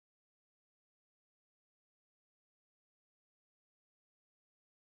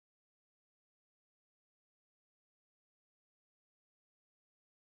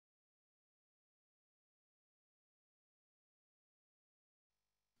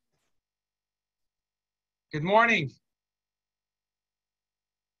Good morning.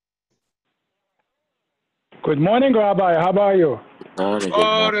 Good morning, Rabbi. How are you?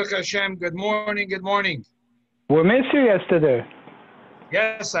 Baruch Hashem. Good morning. Good morning. We missed you yesterday.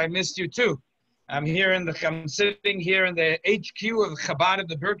 Yes, I missed you too. I'm sitting here in the HQ of Chabad of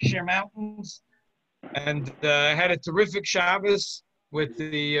the Berkshire Mountains, and I had a terrific Shabbos with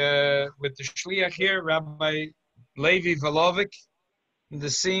the shliach here, Rabbi Levi Volovic.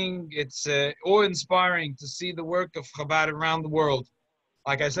 It's awe-inspiring to see the work of Chabad around the world.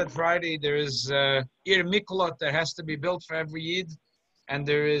 Like I said Friday, there is Ir Mikolot that has to be built for every Yid, and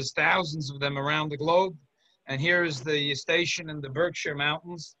there is thousands of them around the globe. And here is the station in the Berkshire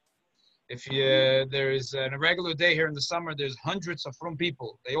Mountains. There is a regular day here in the summer, there's hundreds of from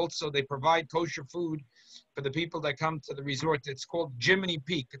people. They provide kosher food for the people that come to the resort. It's called Jiminy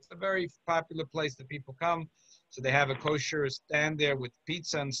Peak. It's a very popular place that people come. So they have a kosher stand there with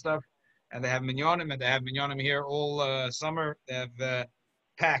pizza and stuff, and they have minyanim, and they have minyanim here all summer. They have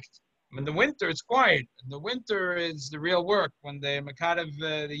packed. In the winter, it's quiet. In the winter is the real work when they makadev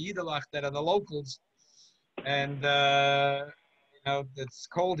the Yidalach that are the locals, and it's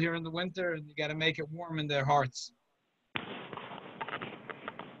cold here in the winter, and you got to make it warm in their hearts.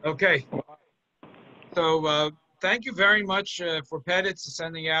 Okay. So thank you very much for Petitz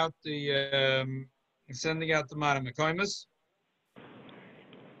sending out the Marei Mekomos.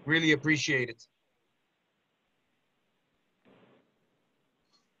 Really appreciate it.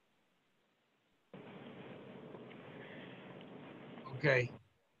 Okay.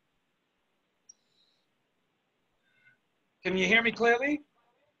 Can you hear me clearly?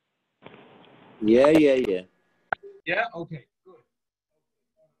 Yeah. Yeah? Okay, good.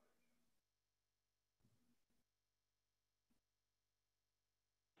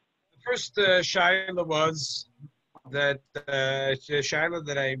 The first shaila was that shaila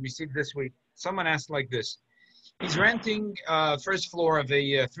that I received this week. Someone asked like this. He's renting first floor of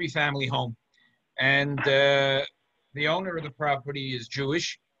a three-family home, and the owner of the property is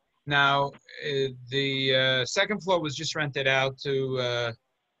Jewish. Now, the second floor was just rented out to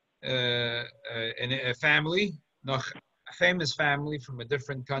a family, a famous family from a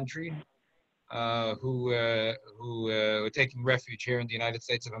different country, who were taking refuge here in the United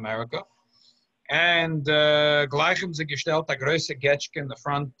States of America. And gleich haben sie gestellt a große Getschke in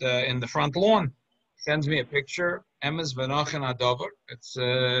the front lawn. Sends me a picture. Emes v'nochen adover. It's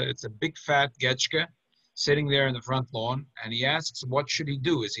a big fat Getschke sitting there in the front lawn, and he asks, what should he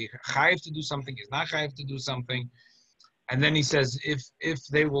do? Is he chayiv to do something? Is not chayiv to do something? And then he says, if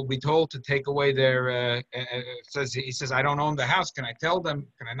they will be told to take away their, he says, I don't own the house. Can I tell them?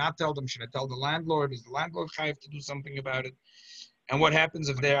 Can I not tell them? Should I tell the landlord? Is the landlord chayiv to do something about it? And what happens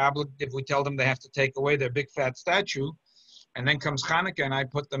if we tell them they have to take away their big fat statue, and then comes Hanukkah and I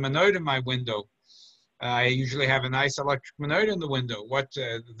put the menorah in my window? I usually have a nice electric menorah in the window.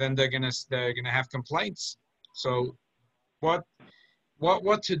 Then they're gonna have complaints. So, what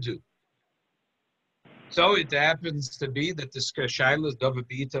to do? So it happens to be that this shaila is dava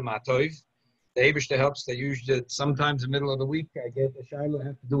b'ita matov. The Eibishter helps. They usually sometimes in the middle of the week I get the shaila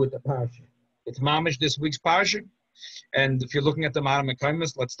have to do with the parsha. It's mamish this week's parsha, and if you're looking at the Marei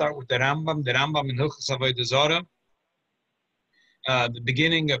Mekomos, let's start with the Rambam. The Rambam in Hilchos Avodah Zarah, the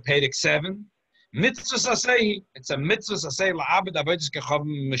beginning of Perek 7. Mitzvah sasei, it's a mitzvah sasei la'abed avodas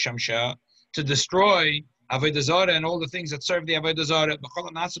kechavim mishamsha, to destroy avodah zarah and all the things that serve the avodah zarah, b'chol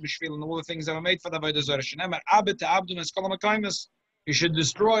ha'nasa b'shvil, and all the things that are made for the avodah zarah. Shenemar abed ta'abdu meskol ha'mekomos, you should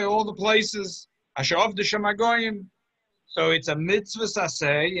destroy all the places asher avdu shem hagoyim. So it's a mitzvah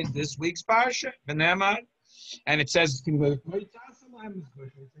sasei in this week's parsha, v'nemar, and it says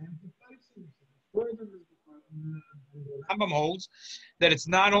Rambam holds that it's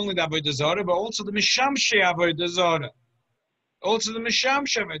not only the avodah zarah, but also the mishamshei avodah zarah, also the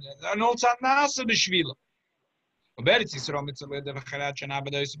mishamshei and also nasa b'shvila. When it comes to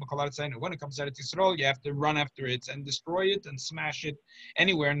Eretz Yisrael, you have to run after it and destroy it and smash it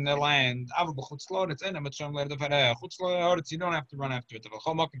anywhere in the land. You don't have to run after it.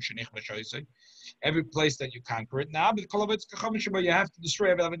 Every place that you conquer it, you have to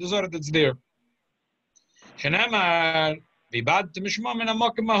destroy every avodah zarah that's there. Again,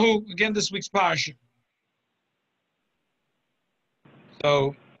 this week's parsha.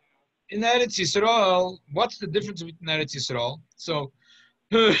 So, in Eretz Yisrael, what's the difference between Eretz Yisrael? So,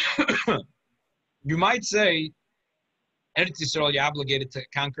 you might say, Eretz Yisrael, you're obligated to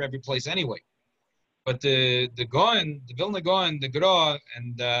conquer every place anyway. But the Gaon, the Vilna Gaon, the Gra,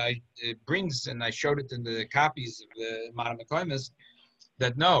 and it brings, and I showed it in the copies of the Marei Mekomos,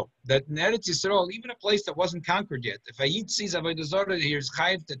 that no, that in Eretz Yisrael, even a place that wasn't conquered yet, if a Yid sees Avodah Zarah, he is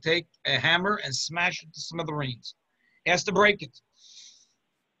chayiv to take a hammer and smash it to smithereens. He has to break it.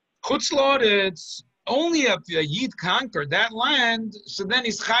 Chutz La'aretz, only if a Yid conquered that land, so then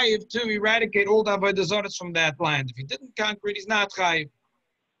he's chayiv to eradicate all the Avodah Zarah from that land. If he didn't conquer it, he's not chayiv.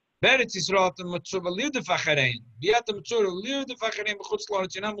 Beretz Yisrael to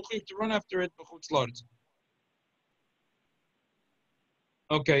run after it.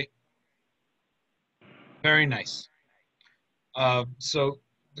 Okay, very nice. So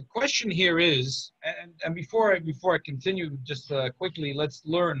the question here is, and before I continue, just quickly, let's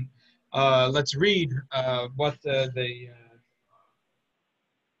learn, let's read what the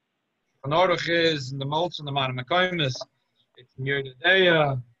Aruch is, and the Maltz and the Marei Mekomos. It's near the day.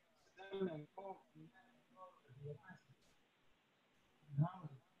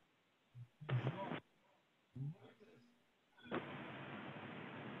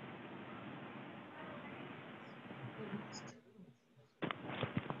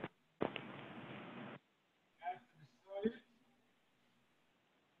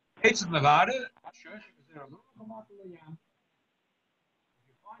 It's in Nevada.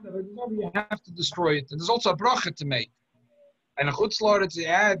 You have to destroy it. And there's also a bracha to make. And a chutz la'aretz to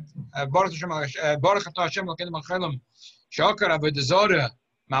add bavרכת Hashem l'kedim al-chelam shakar avodah zarah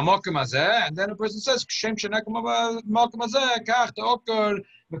ma'mokim hazeh, and then a person says Shem shenakum ma'mokim hazeh kach ta'okar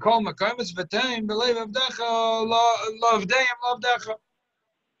Marei Mekomos v'teim b'leiv avdecha la'avdeim la'avdecha.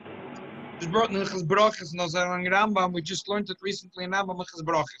 Just brought Minchas Brachas and Rambam. We just learned it recently in Rambam Minchas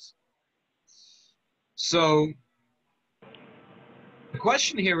Brachas. So the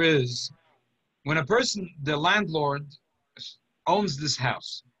question here is, when a person, the landlord, owns this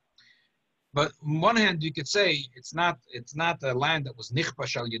house, but on one hand you could say it's not a land that was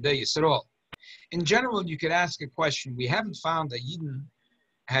nichbash al yedei Yisrael. In general, you could ask a question. We haven't found that Yidden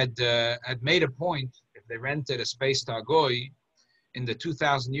had made a point, if they rented a space to a goy in the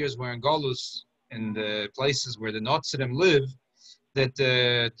 2,000 years we're in Golus, in the places where the Notzirim live, that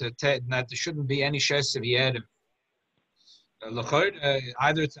there shouldn't be any shes of Yedim.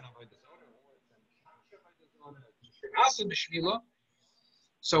 Either it's an Avodah Zarah.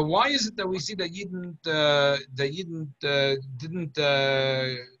 So why is it that we see that Yidden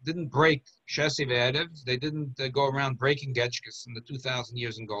didn't break Shesi Ve'edev? They didn't go around breaking Getchkes in the 2,000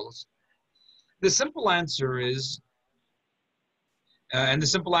 years in Golus? The simple answer is, and the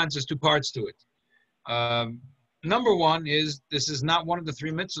simple answer is two parts to it. Number one is, this is not one of the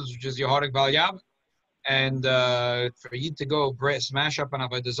three mitzvahs, which is Yehorik Bal Yav. And for Yid to go smash up an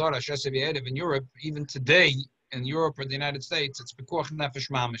Avodah Zarah, Shesi Ve'edev in Europe, even today, in Europe or the United States, it's pikuach nefesh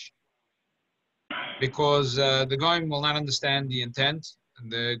mamish, because the goyim will not understand the intent.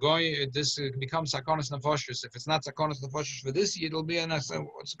 And the goy, this becomes sakonas nefoshes. If it's not sakonas nefoshes for this Yid, it'll be a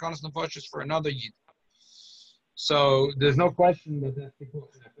sakonas nefoshes for another Yid. So there's no question that that's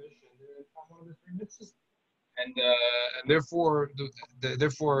pikuach nefesh, and it's not one of the three mitzvahs. And therefore,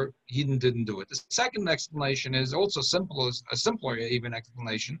 Yidden didn't do it. The second explanation is also a simpler even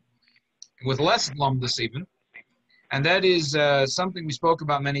explanation, with less lumdus even. And that is something we spoke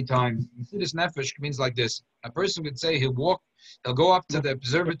about many times. Mesidus nefesh means like this. A person could say he'll go up to the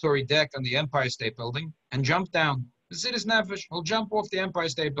observatory deck on the Empire State Building and jump down. Mesidus nefesh, he'll jump off the Empire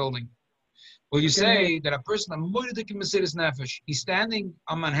State Building. Well, you say that a person, Mesidus nefesh, he's standing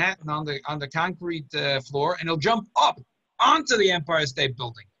on Manhattan on the concrete floor, and he'll jump up onto the Empire State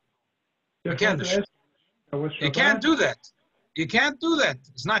Building. You can't do that. You can't do that.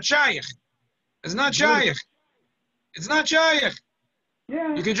 It's not shaykh. It's not shaykh. It's not shaykh.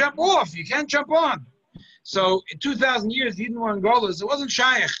 Yeah. You can jump off. You can't jump on. So in 2,000 years, Yidden were in Golas. It wasn't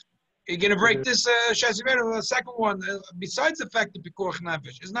shaykh. You're going to break this Shesi Ve'edev, the second one. Besides the fact that pikuach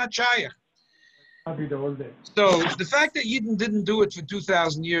nefesh, it's not shaykh. So the fact that Yidden didn't do it for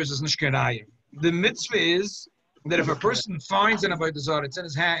 2,000 years is nishkanayim. The mitzvah is that if a person finds an Avodah Zarah, it's in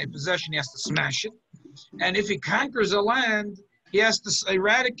his possession, he has to smash it. And if he conquers a land, he has to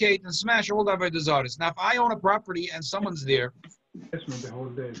eradicate and smash all the Avodah Zarahs. Now, if I own a property and someone's there,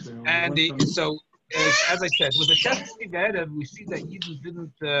 and so as I said, with the Shesi Ve'edev, we see that Yidden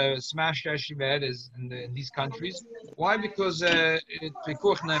didn't smash Shesi Ve'edev in these countries. Why? Because it's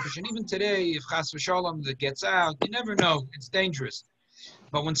pikuach nefesh, and even today, if chas v'shalom that gets out, you never know. It's dangerous.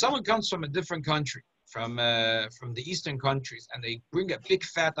 But when someone comes from a different country, from the eastern countries, and they bring a big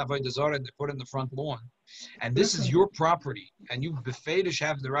fat Avodah Zarah and they put it in the front lawn, and this is your property, and you befedish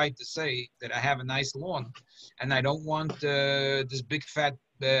have the right to say that I have a nice lawn, and I don't want this big fat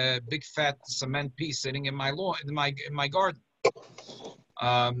cement piece sitting in my lawn, in my garden.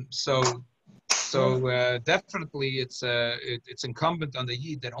 So So definitely it's incumbent on the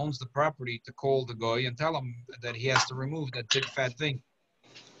Yid that owns the property to call the Goy and tell him that he has to remove that big fat thing.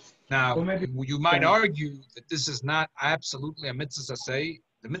 Now, you might argue that this is not absolutely a mitzvah say.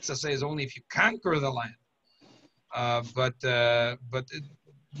 The mitzvah say is only if you conquer the land. But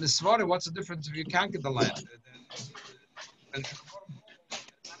Misvara, what's the difference if you conquer the land?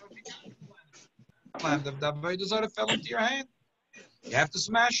 The Avodah fell into your hand. You have to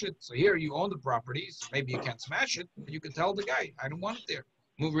smash it. So here you own the property. So maybe you can't smash it, but you can tell the guy, I don't want it there.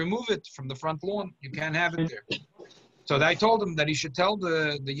 Remove it from the front lawn. You can't have it there. So I told him that he should tell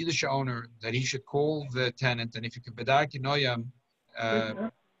the Yiddish owner that he should call the tenant, and if you could bedark Noyam,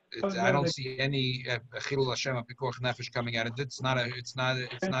 I don't see any chilul Hashem pikuach nefesh coming out of it. It's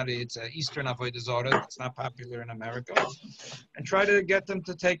an Eastern avodah zarah. It's not popular in America, and try to get them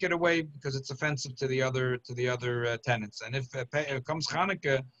to take it away because it's offensive to the other tenants. And if it comes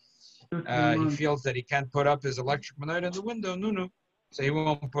Hanukkah, he feels that he can't put up his electric menorah in the window. No, so he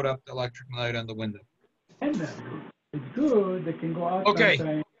won't put up the electric menorah in the window. It's good. They can go out. Okay.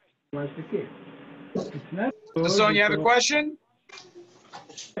 And watch the kids. It's not good. So, you have a question?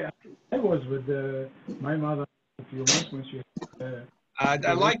 I was with my mother a few months when she.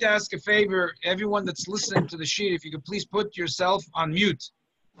 I'd like to ask a favor, everyone that's listening to the sheet, if you could please put yourself on mute.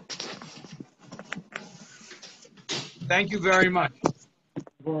 Thank you very much.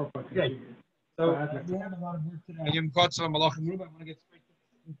 Okay. So we have a lot of work today. I want to get straight to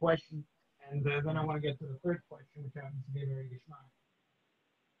the second question, and then I want to get to the third question, which happens to be very geschmack.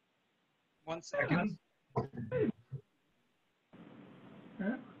 1 second.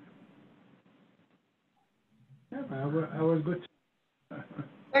 I was good.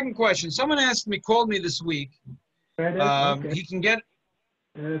 Second question. Someone called me this week. Okay. He can get.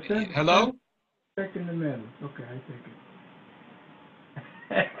 Hello? Check in the mail. Okay, I take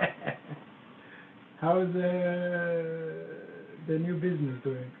it. How's the new business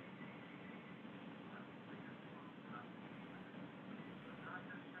doing?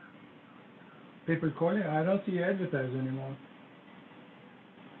 People calling? I don't see you advertise anymore.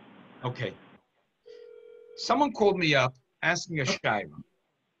 Okay. Someone called me up asking a shayla.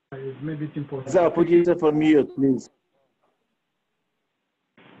 Maybe it's important. Zah, put yourself on mute, please.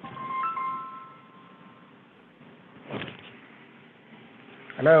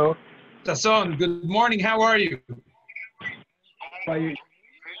 Hello. Tasson, good morning. How are you? How are you?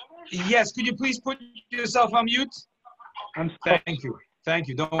 Yes, could you please put yourself on mute? I'm sorry. Thank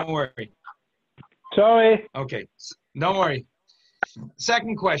you. Don't worry. Sorry. Okay. Don't worry.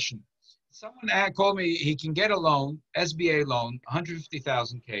 Second question. Someone called me. He can get a loan, SBA loan,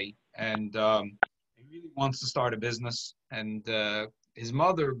 150,000 K, and he really wants to start a business. And his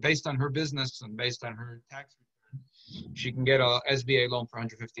mother, based on her business and based on her tax return, she can get a SBA loan for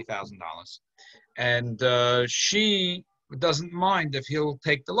 $150,000. And she doesn't mind if he'll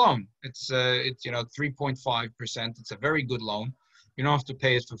take the loan. It's 3.5%. It's a very good loan. You don't have to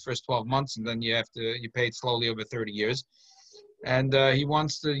pay it for the first 12 months, and then you pay it slowly over 30 years. And he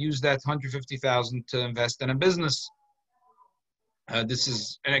wants to use that $150,000 to invest in a business. This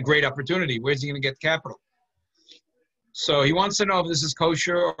is a great opportunity. Where's he going to get capital? So he wants to know if this is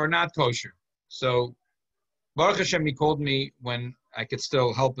kosher or not kosher. So Baruch Hashem, he called me when I could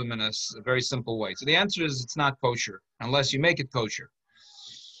still help him in a very simple way. So the answer is it's not kosher unless you make it kosher.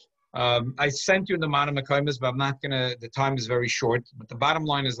 I sent you the Marei Mekomos, but I'm not going to, the time is very short. But the bottom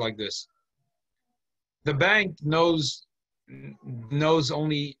line is like this. The bank knows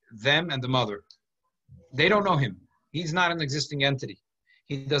only them and the mother. They don't know him. He's not an existing entity.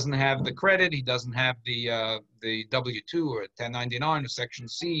 He doesn't have the credit. He doesn't have the W-2 or 1099 or Section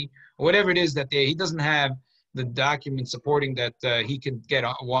C or whatever it is that he doesn't have the document supporting that he can get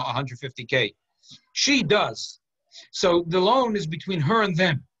 150K. She does. So the loan is between her and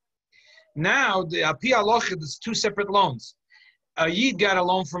them. Now, the Api Aloch is two separate loans. A Yid got a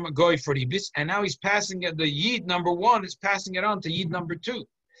loan from a Goy for Ribis, and now he's passing it, the Yid number one is passing it on to Yid number two.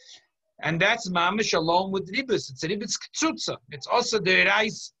 And that's Mamish alone with Ribis. It's a Ribis Ktsutza. It's also the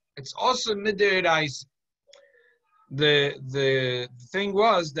Reis. It's also Midder Reis. The thing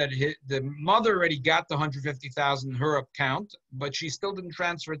was that the mother already got the 150,000 in her account, but she still didn't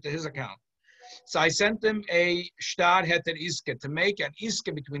transfer it to his account. So I sent him a Shtar Heter Iske to make an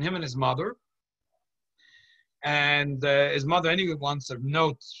Iske between him and his mother. And his mother anyway wants a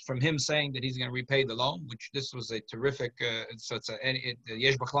note from him saying that he's going to repay the loan, which this was a terrific, so it's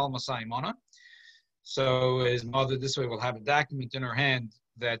Yesh B'chlal Masai Mona. So his mother this way will have a document in her hand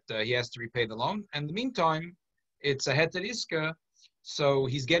that he has to repay the loan. And in the meantime, it's a Heter Iska, so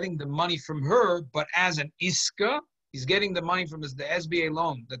he's getting the money from her, but as an Iska, He's getting the money from the SBA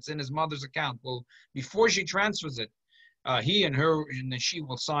loan that's in his mother's account. Well, before she transfers it, he and her and she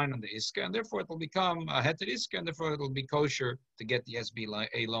will sign on the iska, and therefore it will become a heter iska, and therefore it will be kosher to get the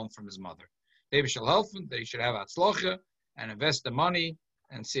SBA loan from his mother. They should help him. They should have hatzlocha and invest the money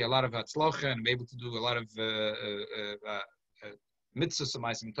and see a lot of hatzlocha and be able to do a lot of mitzvahs and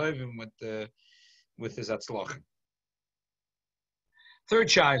ma'asim tovim with his hatzlocha. Third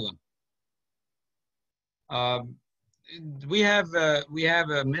shaila. We have a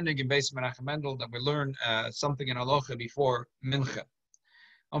minig in Beis Menachem Mendel that we learn something in halacha before mincha.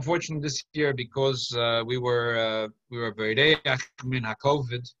 Unfortunately, this year because we were b'rei min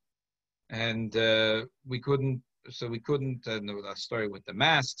ha-COVID, and we couldn't. So we couldn't. The story with the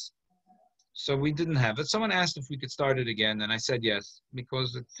masks. So we didn't have it. Someone asked if we could start it again, and I said yes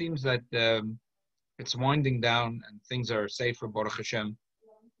because it seems that it's winding down and things are safer. Baruch Hashem.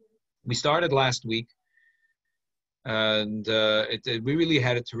 We started last week. And we really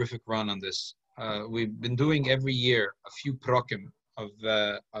had a terrific run on this. We've been doing every year a few prokim of,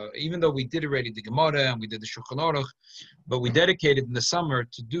 even though we did already the Gemara and we did the Shulchan Aruch, but we dedicated in the summer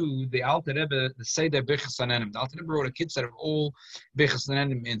to do the Alter Rebbe, the Seder Birchas Hanehanim. The Alter Rebbe wrote a kitzur of all Birchas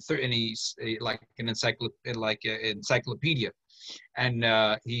Hanehanim in like an encyclopedia, and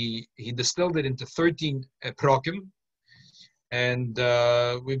he distilled it into 13 prokim. And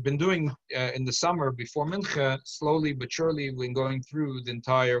we've been doing in the summer before Mincha, slowly but surely, we've been going through the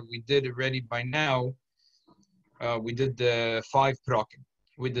entire, we did already by now, we did the 5 prokim.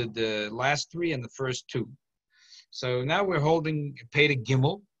 We did the last 3 and the first 2. So now we're holding Peta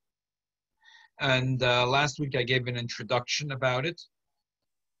Gimel. And last week I gave an introduction about it.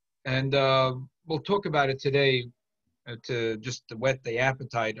 And we'll talk about it today to just to whet the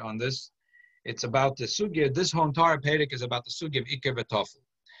appetite on this. It's about the sugya. This whole entire Perek is about the sugya of Ikar v'tafel.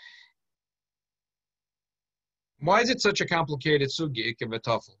 Why is it such a complicated sugya, Ikar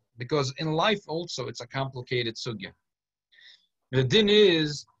v'tafel? Because in life also it's a complicated sugya. The din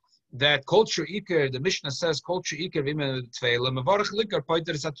is that culture Ikar, the Mishnah says culture Ikar v'imel tefela, mevarach likar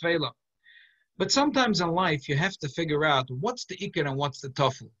poiter is atfela. But sometimes in life you have to figure out what's the Ikar and what's the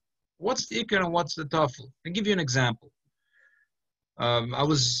tafel. What's the Ikar and what's the tafel? I'll give you an example. I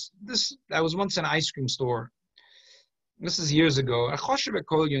was once in an ice cream store. This is years ago. A kosher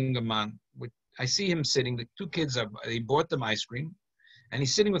Kollel younger man. I see him sitting. The 2 kids they bought them ice cream, and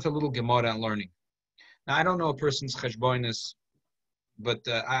he's sitting with a little Gemara and learning. Now I don't know a person's cheshbonis, but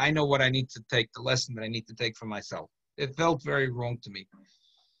I know what I need to take, the lesson that I need to take for myself. It felt very wrong to me,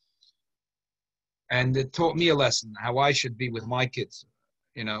 and it taught me a lesson how I should be with my kids.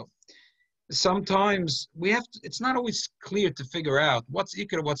 You know. Sometimes we have to, it's not always clear to figure out what's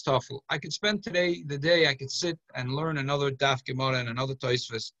Ikar, what's Tafel. I could spend the day, I could sit and learn another Daf Gemara and another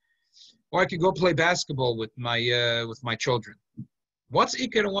Tosfos, or I could go play basketball with my children. What's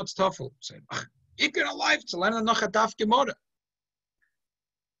Ikar and what's Tafel? Say, Ikar in life to learn another Daf Gemara.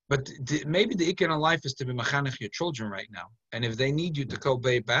 But maybe the Ikar in life is to be machanech your children right now, and if they need you to go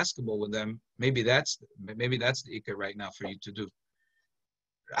play basketball with them, maybe that's the Ikar right now for you to do.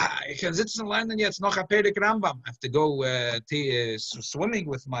 I can sit and learn, and yet it's noch a Perek Rambam. I have to go swimming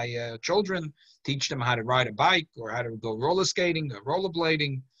with my children, teach them how to ride a bike or how to go roller skating or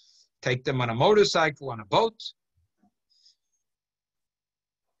rollerblading, take them on a motorcycle, on a boat.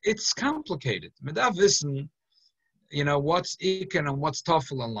 It's complicated. Medav wissen, what's Ikar and what's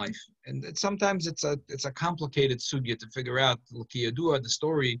Tafel in life, and sometimes it's a complicated sugya to figure out. The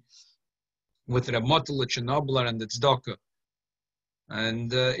story with the Motel Chernobyl and the Tzedakah.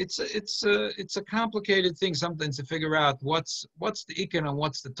 And it's a complicated thing sometimes to figure out what's the Ikar and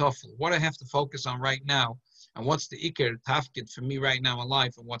what's the Tafel. What I have to focus on right now, and what's the Ikar tafkid for me right now in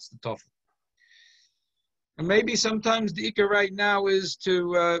life, and what's the Tafel. And maybe sometimes the Ikar right now is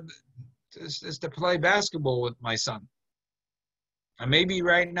to play basketball with my son. And maybe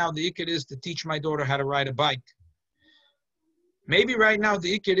right now the Ikar is to teach my daughter how to ride a bike. Maybe right now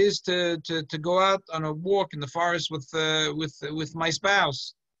the Ikar is to go out on a walk in the forest with my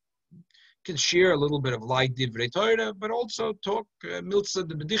spouse. Can share a little bit of light divrei Torah, but also talk milza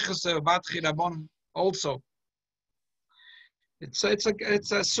de bedichas batchi rabon. Also, it's a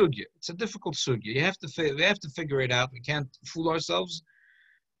sugya. It's a difficult sugya. We have to figure it out. We can't fool ourselves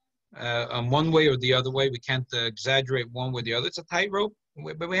on one way or the other way. We can't exaggerate one way or the other. It's a tightrope,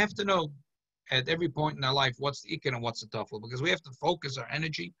 but we have to know at every point in our life what's the Ikar and what's the Tafel, because we have to focus our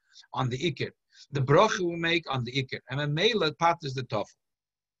energy on the Ikar. The bracha we make on the Ikar, and then Meila Pat is the Tafel.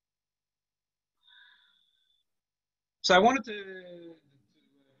 So I wanted to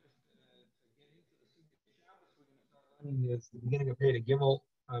get into the beginning of Peta Gimel,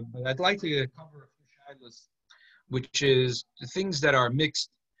 but I'd like to cover a few shilas which is the things that are mixed.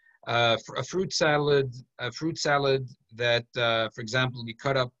 A fruit salad that, for example, you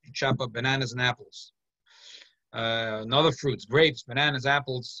chop up bananas and apples. And other fruits, grapes, bananas,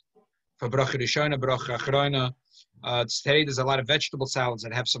 apples, for bracha Rishon, bracha achrona. Today there's a lot of vegetable salads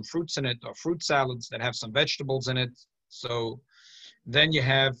that have some fruits in it, or fruit salads that have some vegetables in it. So then you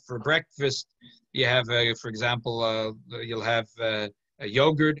have, for breakfast, you have, for example, you'll have a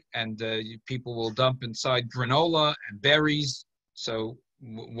yogurt, and people will dump inside granola and berries. So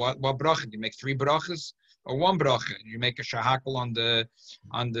what bracha? Do you make 3 brachas or 1 bracha? You make a shahakal on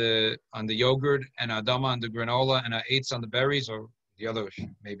the yogurt, and a dama on the granola, and a eitz on the berries, or the other,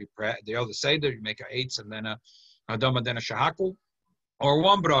 maybe the other seder. You make a eitz and then a dama, then a shahakal, or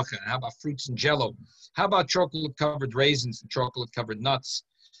 1 bracha. How about fruits and jello? How about chocolate covered raisins and chocolate covered nuts?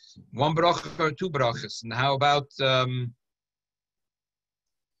 1 bracha or 2 brachas? And how about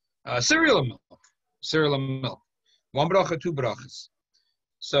cereal and milk? Cereal and milk. 1 bracha, 2 brachas.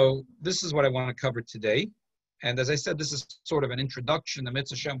 So this is what I want to cover today. And as I said, this is sort of an introduction. The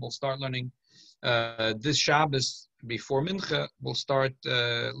Mitzvah Shem will start learning this Shabbos before Mincha. We'll start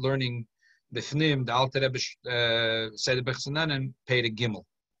learning Bifnim, the Alter Rebbe Seder Bechzanan, Pei Gimel.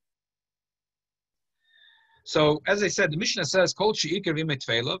 So as I said, the Mishnah says, Kol she'ikar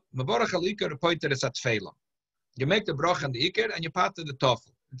v'metfela, mevorach al ikar poiter es atfela. You make the bracha and the ikar, and you pater the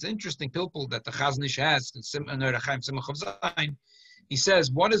tofel. It's an interesting pilpul that the Chaznish has in Simcha of Zayin. He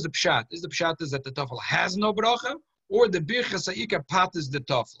says, what is the pshat? Is the pshat is that the tofel has no bracha, or the birchas ha'ikar paters the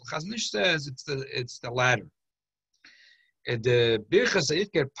tofel? Chaznish says it's the latter. The birchas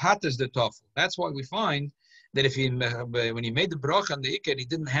ha'ikar paters the tofel. That's why we find that if when he made the bracha and the ikar, he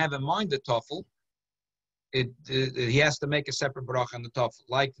didn't have in mind the tofel. He has to make a separate bracha on the tofel.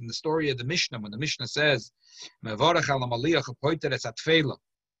 Like in the story of the Mishnah, when the Mishnah says, mevorach al maliyach poiter es atfela.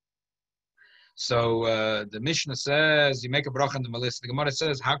 So the Mishnah says you make a bracha on the malis. The Gemara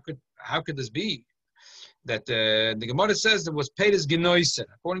says, how could this be? That the Gemara says there was peiris genoisen.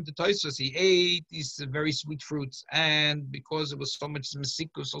 According to Tosfos, he ate these very sweet fruits, and because it was so much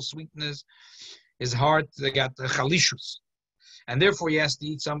mesikus, so sweetness, his heart got chalishus, and therefore he has to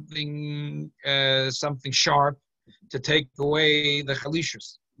eat something sharp to take away the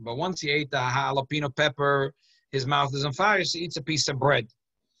chalishus. But once he ate the jalapeno pepper, his mouth is on fire, so he eats a piece of bread.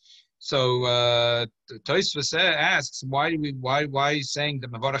 So Tosfos asks, why are you saying the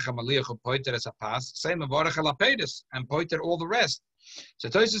mevorach hamaliyach poiter es hapas? Say mevorach halapedus and poiter all the rest. So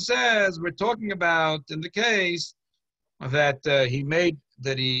Tosfos says we're talking about in the case that he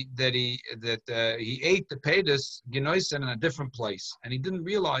ate the pedus genoisen in a different place, and he didn't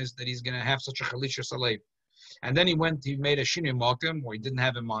realize that he's going to have such a chalishus alev. And then he made a shinui makom where he didn't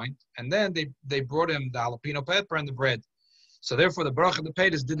have in mind, and then they brought him the jalapeno pepper and the bread. So therefore, the bracha of the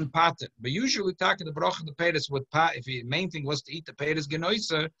peiris didn't pater. But usually, talking the bracha of the peiris would pat if the main thing was to eat the peiris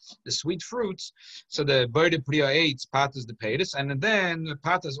genoisa, the sweet fruits. So the bird priya eats paters the peiris, and then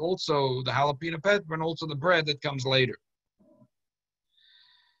paters also the jalapeno pepper and also the bread that comes later.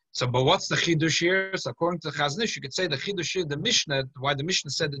 So, but what's the chidush here? So according to Chaznish, you could say the chidush here, the Mishnah. Why the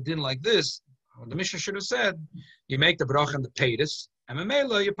Mishnah said it didn't like this? Well, the Mishnah should have said you make the bracha and the peiris, and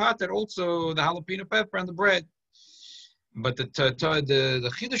memela you pater also the jalapeno pepper and the bread. But the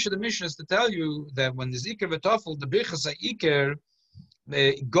chidush of the Mishnah is to tell you that when there's ikar v'tofel, the birchas ha'ikar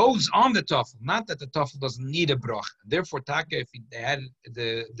goes on the tofel, not that the tofel doesn't need a bracha. Therefore, taka, if he had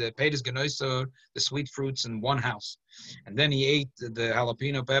the peiris genoisa, the sweet fruits in one house, and then he ate the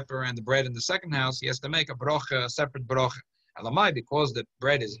jalapeno pepper and the bread in the second house, he has to make a bracha, a separate bracha. Alamai, because the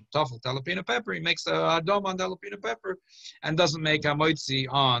bread is tofel jalapeno pepper, he makes a adom on the jalapeno pepper and doesn't make a moitzi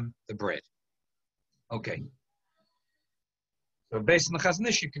on the bread. Okay. So based on the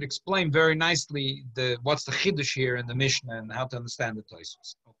Chaznish, you can explain very nicely what's the chidush here in the Mishnah and how to understand the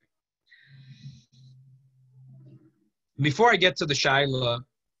Tosfos. Okay. Before I get to the Shaila,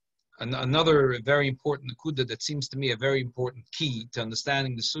 another very important nekuda that seems to me a very important key to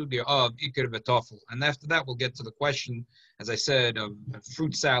understanding the sugya of ikar v'tofel. And after that, we'll get to the question, as I said, of a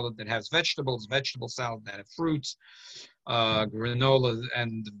fruit salad that has vegetables, vegetable salad that have fruits, granola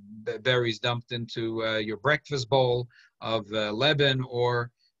and berries dumped into your breakfast bowl of lebanon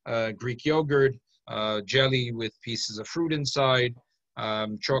or Greek yogurt, jelly with pieces of fruit inside,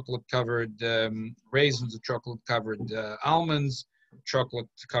 chocolate-covered raisins or chocolate-covered almonds,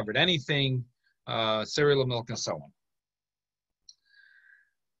 chocolate-covered anything, cereal milk, and so on.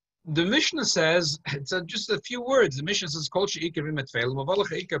 The Mishnah says, it's just a few words. The Mishnah says, Kol she'ikar v'metfela, mevorach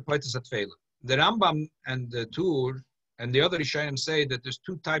ha'ikar poiter es atfela. The Rambam and the Tur and the other Rishonim say that there's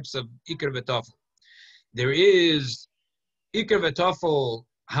 2 types of ikar v'tofel. There is ikar v'tofel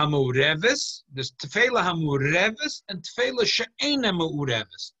hamureves, there's tefela hamureves and tefela she'ena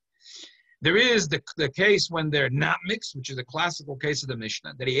mureves. There is the case when they're not mixed, which is a classical case of the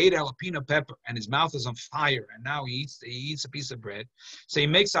Mishnah, that he ate jalapeno pepper and his mouth is on fire, and now he eats a piece of bread. So he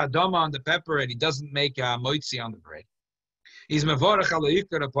makes adama on the pepper and he doesn't make moitzi on the bread. He's mevorach ala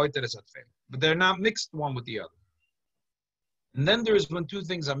ikar apoiter es atfel, but they're not mixed one with the other. And then there is when two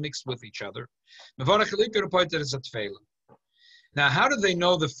things are mixed with each other. Mevorach ala ikar apoiter es atfel. Now, how do they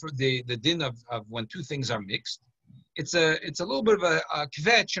know the din of when two things are mixed? It's a little bit of a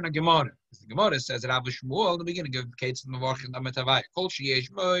kvetch in a Gemara. The Gemara says that Abu Shmuel in the beginning of Kates and Mavach and Ametavai. Kol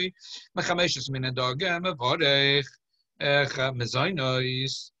sheyesh moi mechameshes min adagem mevorech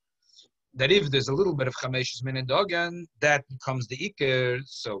mezainois. That if there's a little bit of chameshes min adagem, that becomes the Iker.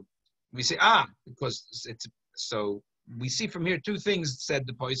 So we say because it's so we see from here two things said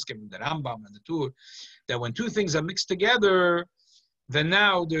the Poiskim, the Rambam and the Tur, that when two things are mixed together, then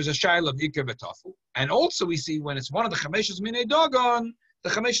now there's a shail of Iker v'tafel. And also we see when it's one of the chameshes minei dagon, the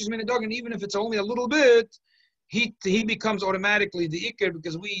chameshes minei dagon, even if it's only a little bit, he becomes automatically the Iker,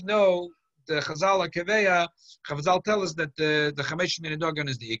 because we know the Chazal HaKeveya, Chazal tell us that the chameshes minei dagon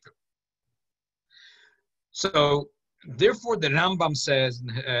is the Iker. So therefore the Rambam says in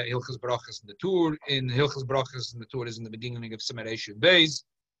Hilchas Brachas in the Tur, is in the beginning of Siman Reishud Beis.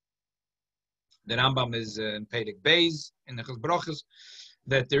 The Rambam is in Perek Beis in the Hilchas Brachas,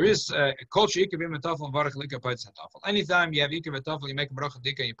 that there is a kosher ikar v'tafel and varach likar pa'etz hatafel. Anytime you have ikar v'tafel, you make a bracha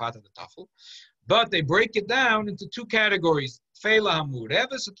dika and you pat the tafel. But they break it down into two categories: tefela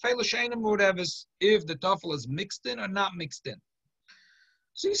hamureves and tefela she'ena mureves. If the tafel is mixed in or not mixed in.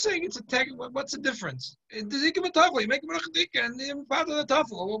 So he's saying it's a tag. What's the difference? The ikar v'tafel, you make a bracha dika and you pat the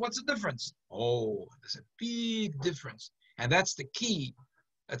tafel. Well, what's the difference? Oh, there's a big difference, and that's the key.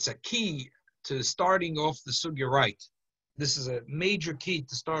 That's a key to starting off the sugya right. This is a major key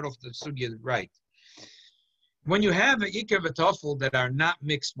to start off the sugya right. When you have an ikar v'tafel that are not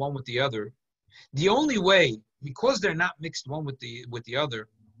mixed one with the other, the only way, because they're not mixed one with the other,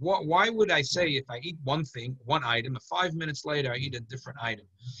 why would I say if I eat one item, and 5 minutes later I eat a different item?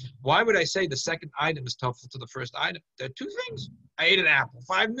 Why would I say the second item is tafel to the first item? There are two things. I ate an apple.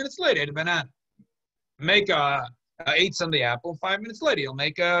 5 minutes later, I ate a banana. I ate some of the apple. 5 minutes later, he'll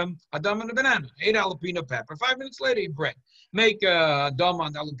make a dam on the banana. Ate jalapeno pepper. 5 minutes later, eat bread. Make a dam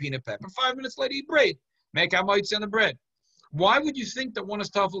on the jalapeno pepper. 5 minutes later, eat bread. Make a moitzi on the bread. Why would you think that one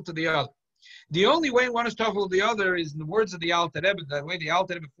is tafel to the other? The only way one is tafel to the other is in the words of the Alter Rebbe, the way the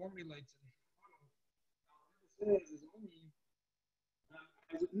Alter Rebbe formulates it. I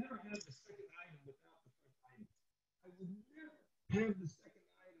would never have the second item without the first item. I would never have the second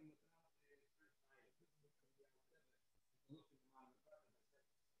item without the first item. Look at my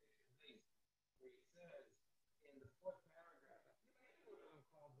where he says in the fourth paragraph,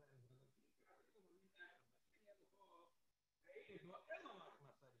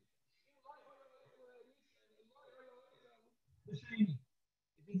 if he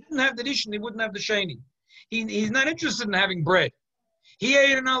didn't have the Rishon, he wouldn't have the Sheni. He's not interested in having bread. He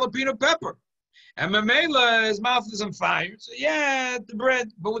ate an jalapeno pepper. And Mamela, his mouth is on fire. So yeah, the bread.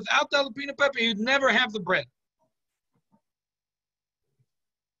 But without the jalapeno pepper, you'd never have the bread.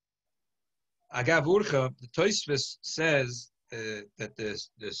 Agav Urcha, the Tosfos says that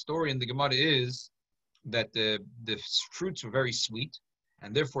the story in the Gemara is that the fruits were very sweet,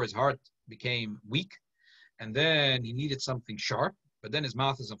 and therefore his heart became weak, and then he needed something sharp, but then his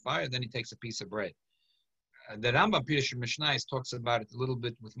mouth is on fire, and then he takes a piece of bread. The Rambam Pirush Mishnayos talks about it a little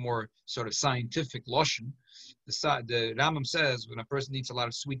bit with more sort of scientific lashon. The Rambam says when a person eats a lot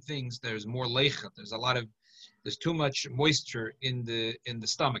of sweet things, there's more lecha. There's too much moisture in the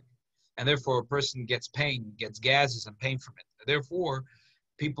stomach, and therefore a person gets pain, gets gases and pain from it. Therefore,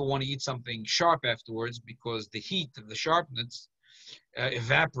 people want to eat something sharp afterwards because the heat of the sharpness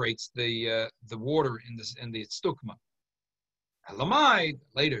evaporates the water in the stukma. Elamai,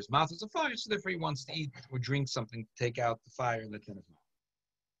 later his mouth is on fire, so therefore he wants to eat or drink something to take out the fire that's in his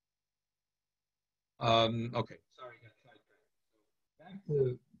mouth. Okay, sorry, I got sidetracked. Back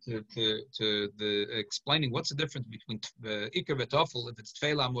to the explaining what's the difference between the ikar v'tafel if it's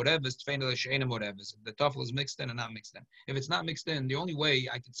tefela moreves, tefela she'ena moreves. If the tafel is mixed in or not mixed in. If it's not mixed in, the only way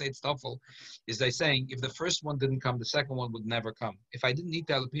I can say it's tafel is by saying if the first one didn't come, the second one would never come. If I didn't eat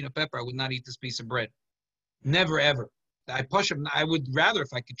the jalapeno pepper, I would not eat this piece of bread. Never ever. I would rather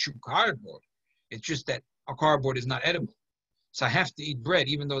if I could chew cardboard. It's just that a cardboard is not edible. So I have to eat bread,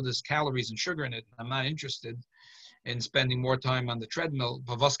 even though there's calories and sugar in it. I'm not interested in spending more time on the treadmill.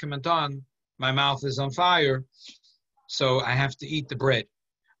 But my mouth is on fire, so I have to eat the bread.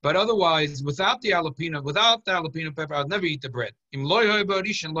 But otherwise, without the jalapeno pepper, I'd never eat the bread. And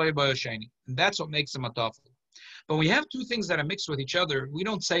that's what makes them a tafel. But we have two things that are mixed with each other. We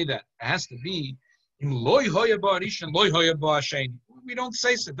don't say that. It has to be we don't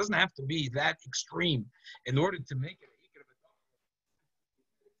say so. It doesn't have to be that extreme in order to make it.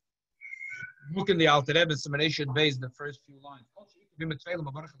 Look in the Alter Rebbe Semination base, the first few lines. If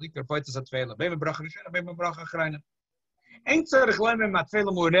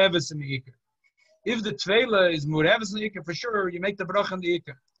the tefillah is mureves in the ikar, for sure you make the bracha in the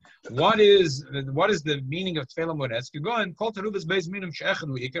ikar. What is the meaning of tefillah mureves? You go and call terubas base minum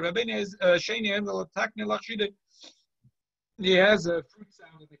she'echadu ikar. Rabbeinu is sheni emel takne lachshide. He has a fruit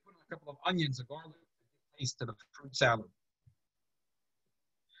salad. They put in a couple of onions, a garlic, taste to the fruit salad.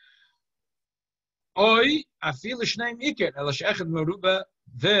 Oy afil shneim ikar el she'echad meruba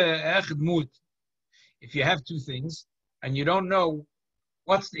ve'echad mut. If you have two things and you don't know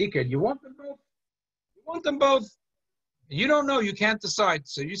what's the ikar, you want them both. You want them both. You don't know, you can't decide.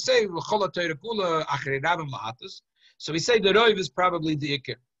 So you say, so we say the roiv is probably the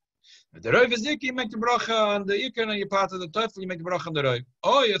ikar. If the roiv is the ikar, you make the bracha on the ikar, and you part of the tefel, you make the bracha on the roiv.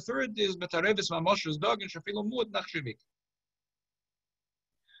 Oh, your third is betarevis mamoshes dog and shafilu muad nachshivik.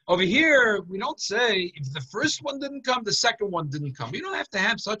 Over here, we don't say if the first one didn't come, the second one didn't come. You don't have to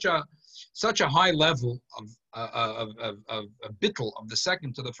have such a high level of bittul of the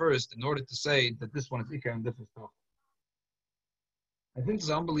second to the first in order to say that this one is ikar and this is tefel. I think it's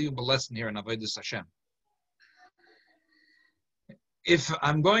an unbelievable lesson here in Avodas Hashem. If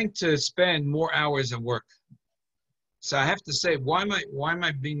I'm going to spend more hours at work, so I have to say, why am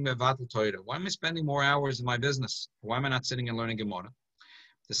I being mevatel Torah? Why am I spending more hours in my business? Why am I not sitting and learning Gemara?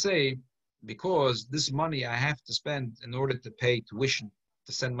 To say, because this money I have to spend in order to pay tuition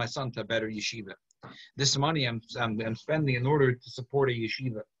to send my son to a better yeshiva. This money I'm spending in order to support a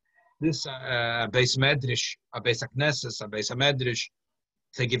yeshiva. This beis medrash, a beis hakneses, a beis medrash,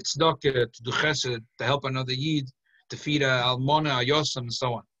 to give tzedakah, to do chesed, to help another yid, to feed a almona, a yosem, and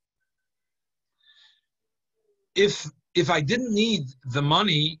so on. If I didn't need the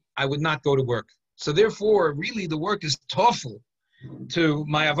money, I would not go to work. So therefore, really, the work is tafel to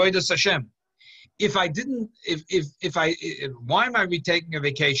my avodas Hashem. If I didn't, why am I taking a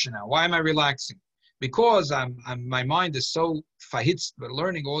vacation now? Why am I relaxing? Because my mind is so fahitz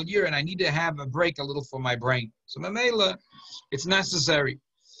learning all year, and I need to have a break a little for my brain. So mamela, it's necessary.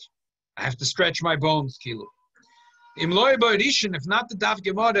 I have to stretch my bones, kilo. Im loy by Rishon, if not the daf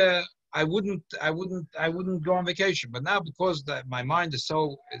gemara, I wouldn't go on vacation. But now because my mind is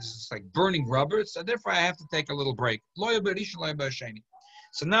like burning rubber, so therefore I have to take a little break. Loy by Rishon, loy by Sheni.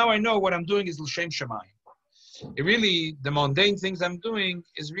 So now I know what I'm doing is l'shem shamayim. Really, the mundane things I'm doing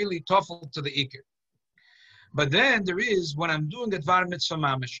is really tafel to the ikar. But then there is, when I'm doing Dvar Mitzvah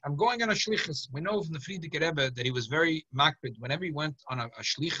Mamish, I'm going on a shlichus. We know from the Frierdiker Rebbe that he was very makpid. Whenever he went on a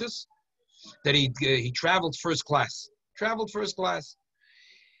shlichus, that he traveled first class.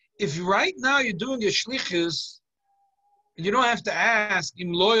 If right now you're doing a shlichus, you don't have to ask,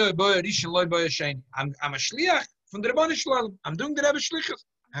 I'm a shliach from the Rebbeinu Shalom. I'm doing the Rebbe shlichus.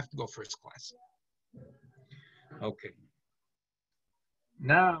 I have to go first class. Okay.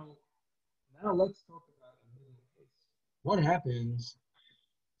 Now let's talk about what happens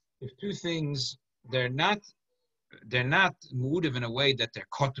if two things, they're not mu'udav in a way that they're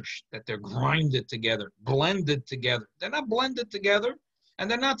kotush, that they're blended together. They're not blended together, and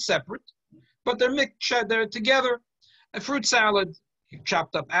they're not separate, but they're mixed, they're together. A fruit salad, you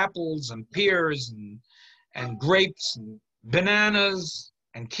chopped up apples and pears and grapes and bananas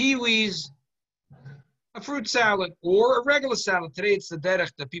and kiwis. A fruit salad or a regular salad. Today it's the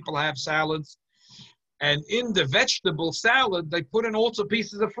derech that people have salads. And in the vegetable salad, they put in also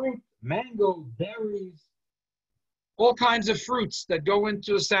pieces of fruit, mango, berries, all kinds of fruits that go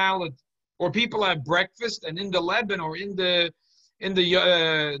into a salad. Or people have breakfast, and in the Lebanon or in the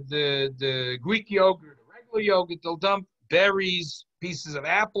Greek yogurt, the regular yogurt, they'll dump berries, pieces of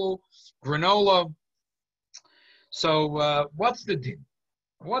apple, granola. So what's the din?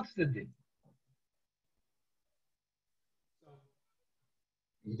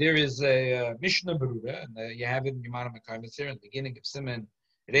 There is a Mishnah Berurah, and you have it in your Marei Mekomos here at the beginning of Siman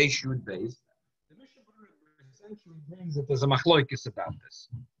Reish Yud Beis. The Mishnah Berurah essentially brings that there's a machloikis about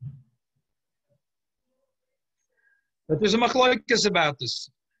this.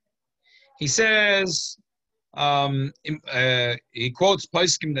 He says, he quotes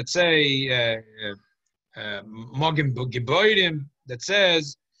Poskim that say, Mogim Geboirim, that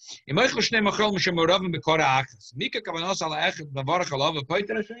says, they're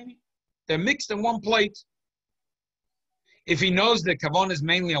mixed in one plate. If he knows the kavon is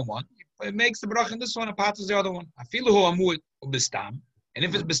mainly on one, it makes the bracha in this one and patas the other one. Afilu hu amud ubistam. And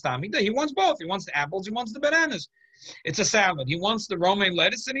if it's bistam, he wants both. He wants the apples, he wants the bananas. It's a salad. He wants the romaine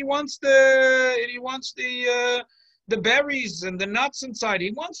lettuce and he wants the berries and the nuts inside.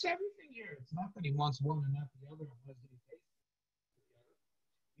 He wants everything here. It's not that he wants one and not the other.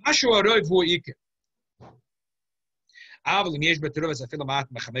 Mashu aroiv hu ikar. אבל אם יש בתרובס אפילו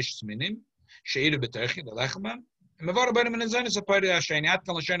מעט מחמש מינים, שאילו בתרחי ללחמן, מבואר בהם מן הזנס הפוירי השני, עד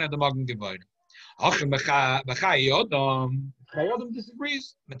כאן לשני עד המוגן גבוהים. אך בחי יודום, Chai Yodom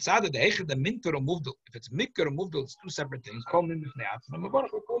disagrees. Metzada the Eichad the Minker or Muvdal. If it's Minker or Muvdal, it's two separate things. Call him if Ne'atzim. And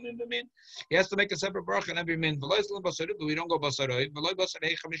Mabarach will call him the Min. He has to make a separate bracha in every Min. V'lo Yisrael Basarib, but we don't go Basarib. V'lo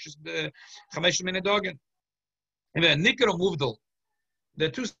Basarib Chamesh Min Adogen. And then Nicker or Muvdal. They're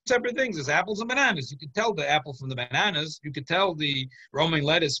two separate things. There's apples and bananas. You can tell the apple from the bananas. You could tell the romaine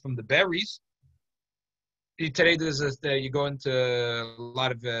lettuce from the berries. Today, you go into a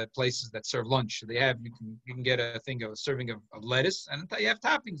lot of places that serve lunch. They have you can get a serving of lettuce, and you have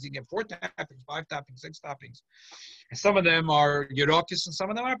toppings. You can get 4 toppings, 5 toppings, 6 toppings. And some of them are yerokis, and some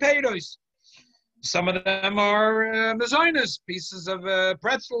of them are peiros. Some of them are mezainas, pieces of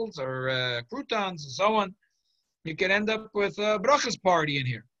pretzels or croutons, and so on. You can end up with a brachas party in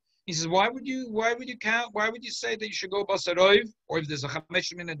here. He says, why would you say that you should go basaroiv, or if there's a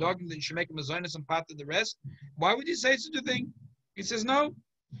chamesh min dog, then you should make a mezainas and part of the rest? Why would you say such a thing? He says, no.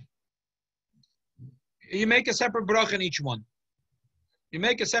 You make a separate bracha in each one. You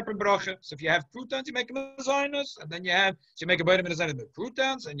make a separate bracha. So if you have croutons, you make a mezainas, and then you make a boida mezainas with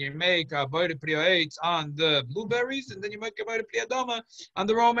croutons, and you make a boida priyates on the blueberries, and then you make a boida priyadama on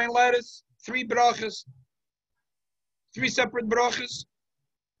the romaine lettuce. 3 brachas. 3 separate brachas.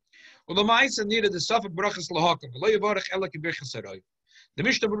 The Ma'isa needed the Safek brachas lahakam. The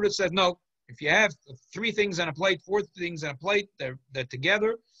Mishnah Berurah said no. If you have 3 things on a plate, 4 things on a plate, they're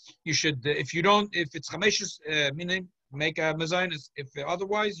together. You should, if it's chameshes, meaning make a mezainas. If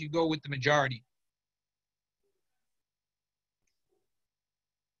otherwise, you go with the majority.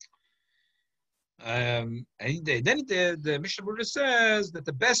 And then the Mishnah Berurah says that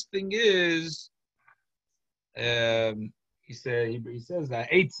the best thing is. He says that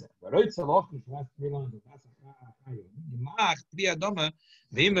eitz. But eitz loch is last 3 lines. That's a mach pri adama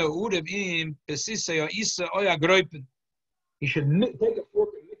ve'im urev im pesisa ya isa oya groipen. He should take a fork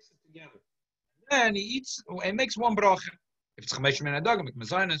and mix it together. Then he eats and makes 1 bracha. If it's chamesh min adagam, make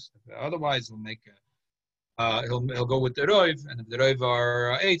mezainas. Otherwise, he'll go with the roiv, and if the roiv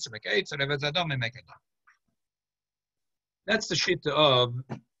are eitz, make eitz, and if it's adam, make adam. That's the shita of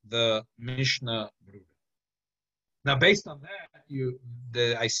the Mishnah Berurah. Now, based on that,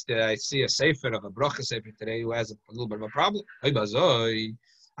 I see a sefer of a bracha sefer today who has a little bit of a problem.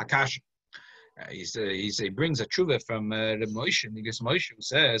 Akash. He brings a tshuva from Reb Moshe, Nigas Moshe, who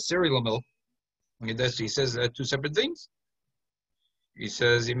says cereal milk. He says 2 separate things. He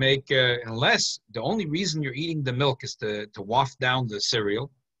says you make unless the only reason you're eating the milk is to waft down the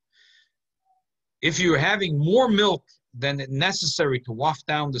cereal. If you're having more milk than necessary to waft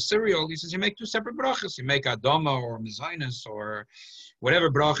down the cereal, he says you make 2 separate brachas. You make adama or mezainas or whatever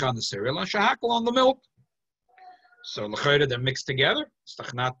bracha on the cereal and shahakal on the milk. So l'chayda they're mixed together. It's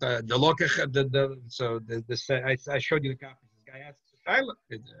not the lokach. I showed you the copy. This guy asks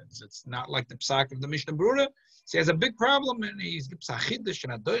it's not like the psak of the Mishnah Berurah. So he has a big problem, and he's psachidish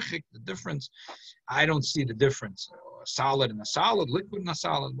and adoichik. The difference, I don't see the difference. A solid and a solid, liquid and a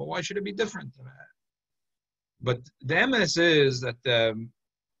solid. But why should it be different? But the MS is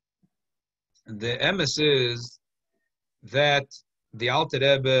that the Alter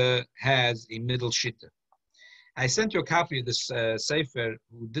Rebbe has a middle shitta. I sent you a copy of this sefer.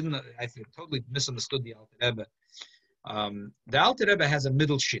 I totally misunderstood the Alter Rebbe. The Alter Rebbe has a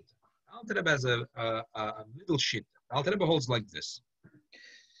middle shitta. The Alter Rebbe has a middle shitta. The Alter Rebbe holds like this.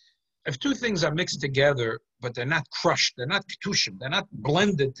 If 2 things are mixed together, but they're not crushed, they're not ketushim, they're not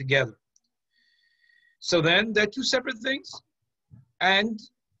blended together, so then they're 2 separate things. And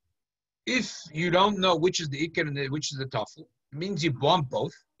if you don't know which is the ikar and which is the tafel, it means you want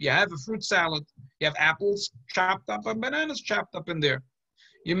both. You have a fruit salad. You have apples chopped up and bananas chopped up in there.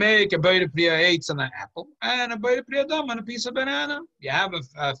 You make a boida priya eitz on an apple and a boida priya dam on a piece of banana. You have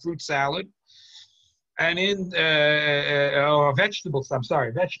a fruit salad. And or vegetable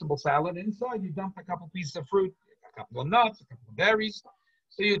salad. Inside you dump a couple pieces of fruit, a couple of nuts, a couple of berries.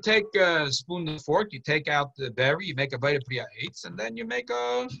 So you take a spoon and fork, you take out the berry, you make a boida priya eitz, and then you make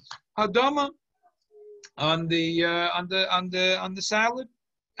a hadama on the salad.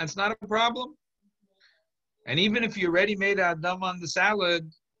 That's not a problem. And even if you already made a hadama on the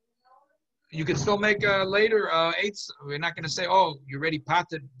salad, You can still make later eights. We're not going to say, oh, you're already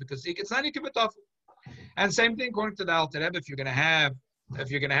potted because it's not ikar v'tafel. And same thing according to the Alter Rebbe. If you're going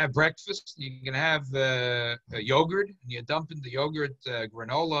to have breakfast, you can have yogurt, and you dump in the yogurt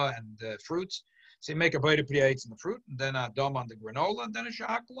granola and fruits. So you make a bite of eights in the fruit, and then a dom on the granola, and then a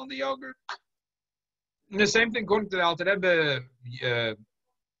shahakal on the yogurt. And the same thing according to the Alter Rebbe.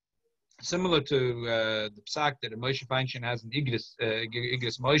 Similar to the psak that Moshe Feinstein has in Igris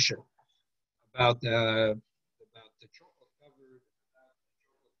Moshe about the chocolate covered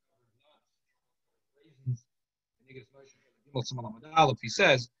raisins.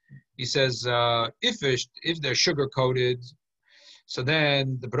 He says if they're sugar coated, so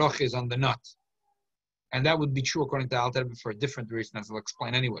then the bracha is on the nut, and that would be true according to Alter Rebbe for a different reason, as I'll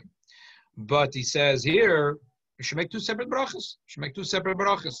explain anyway. But he says here, you should make two separate brachas.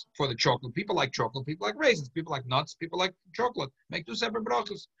 For the chocolate. People like chocolate, people like raisins, people like nuts, people like chocolate. Make two separate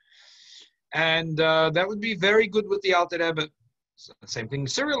brachas. And that would be very good with the Alter Rebbe. So, same thing,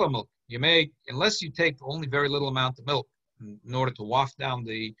 cereal milk. You make, unless you take only very little amount of milk in order to waft down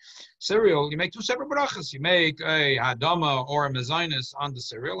the cereal, you make two separate brachas. You make a hadama or a mezainis on the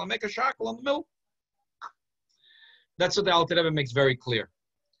cereal and make a shackle on the milk. That's what the Alter Rebbe makes very clear.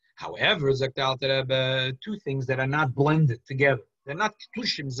 However, Zakt the Alter Rebbe, two things that are not blended together. They're not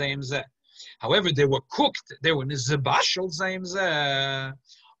ketushim zayim zeh. However, they were cooked. They were nizabashal zayim zeh.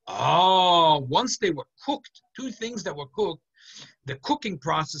 Oh, once they were cooked, two things that were cooked, the cooking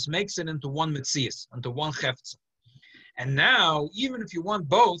process makes it into one metzias, into one cheftza. And now, even if you want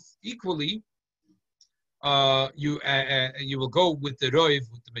both equally, you will go with the roiv,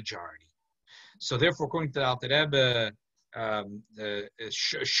 with the majority. So therefore, according to the Alter Rebbe, the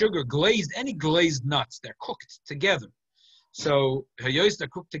sugar glazed, any glazed nuts, they're cooked together. So hayos, they're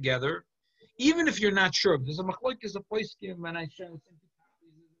cooked together. Even if you're not sure, there's a machlokes, a poiskim, when I share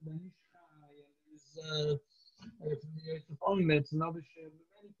it's another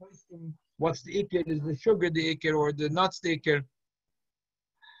what's the ikir? Is the sugar the ikir or the nuts the ikir?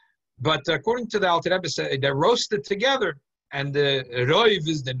 But according to the Alter Rebbe, they're roasted together, and the roiv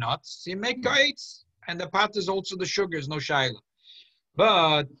is the nuts. So you make gates, and the pot is also the sugar. Is no shaila.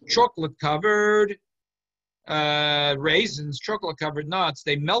 But chocolate covered raisins, chocolate covered nuts,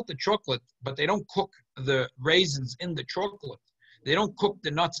 they melt the chocolate, but they don't cook the raisins in the chocolate. They don't cook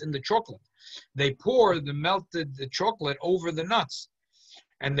the nuts in the chocolate. They pour the melted chocolate over the nuts,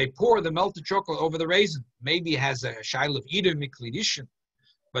 and they pour the melted chocolate over the raisin. Maybe it has a shaila of either miklidishin,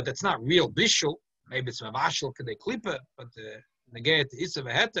 but that's not real bishul. Maybe it's mavashal kadei klipa, but negayat isav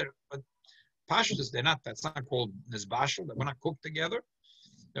heter. But pashtus, they're not. That's not called nizbashal. They're not cooked together.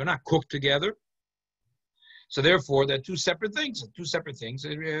 They're not cooked together. So therefore, they're two separate things.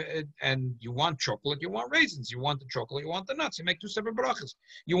 And you want chocolate, you want raisins. You want the chocolate, you want the nuts. You make two separate brachas.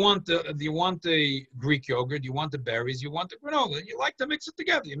 You want the Greek yogurt, you want the berries, you want the granola. You like to mix it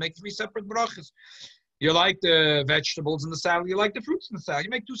together. You make three separate brachas. You like the vegetables in the salad, you like the fruits in the salad. You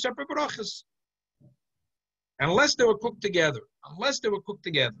make two separate brachas. Unless they were cooked together.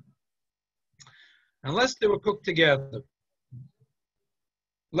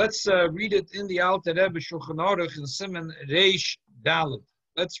 Let's read it in the Alter Rebbe Shulchan Aruch in Siman Reish Dalet.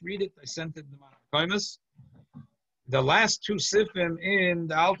 Let's read it. I sent it to Marei Mekomos. The last two sifim in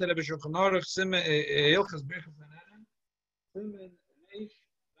the Alter Rebbe Shulchan Aruch, Siman Hilchas Bechas Hanehnin, Siman Reish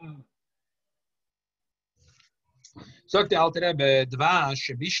Dalet. Sagt the Alter Rebbe, Dvash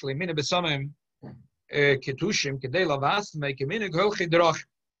Bishli Mine Besamim Ketushim Kedei Lavas Meikeminig Holchi Drach.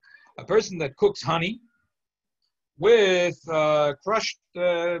 A person that cooks honey with crushed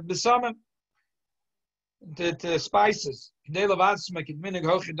besamim, the spices.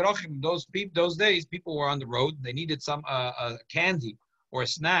 Those days, people were on the road. They needed some candy or a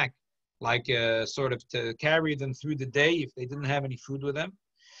snack, like sort of to carry them through the day if they didn't have any food with them.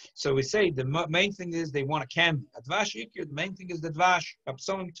 So we say the main thing is they want a candy. The main thing is the dvash.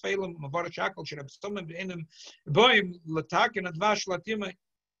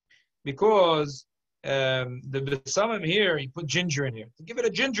 Because the besamim here, he put ginger in here to give it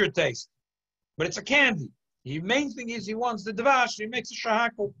a ginger taste, but it's a candy. The main thing is he wants the dvash. He makes a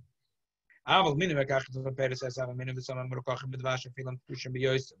shahakal.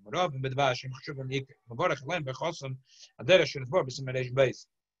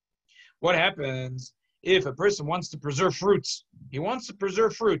 What happens if a person wants to preserve fruits? He wants to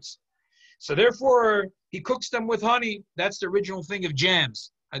preserve fruits, so therefore he cooks them with honey. That's the original thing of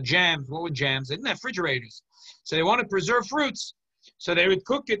jams. Jams, what were jams? They didn't have refrigerators. So they want to preserve fruits. So they would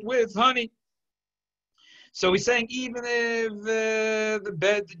cook it with honey. So he's saying even if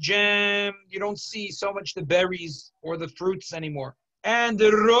the jam, you don't see so much the berries or the fruits anymore. and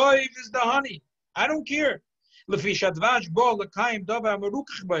the roiv is the honey. I don't care. Even there's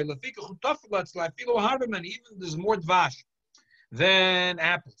more dvash than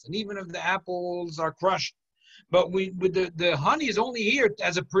apples, and even if the apples are crushed, but the honey is only here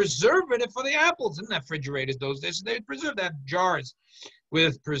as a preservative for the apples. In the refrigerators those days, so they preserve that jars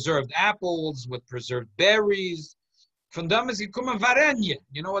with preserved apples, with preserved berries. Von dem is gekommen varenje.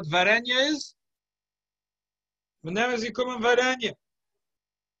 You know what varenje is? Von dem is gekommen varenje.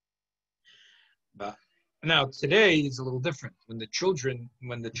 Now today it's a little different. When the children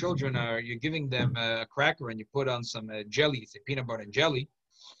are, you're giving them a cracker and you put on some jelly, say peanut butter and jelly.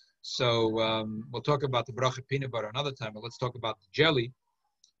 So we'll talk about the bracha peanut butter another time, but let's talk about the jelly.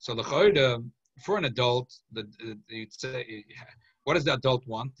 So the chayda, for an adult, you'd say, what does the adult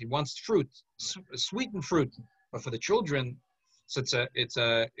want? He wants fruit, sweetened fruit. But for the children, so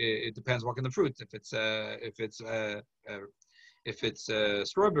it depends what kind of fruit. If it's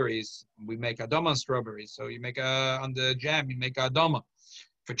strawberries, we make adama on strawberries. So you make on the jam, you make adama.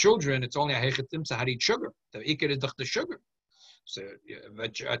 For children, it's only a hechetim saharit sugar. The ikar is the sugar. So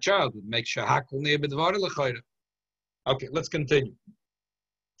a child would make shahakul near b'dvar l'chayda. Okay, let's continue.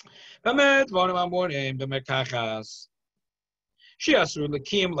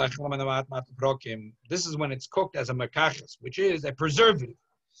 This is when it's cooked as a mekachas, which is a preservative.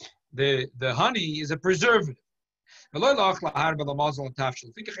 The honey is a preservative. Even though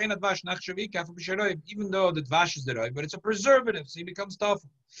the dvash is the roiv, but it's a preservative, so it becomes tough.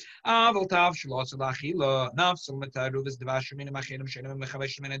 But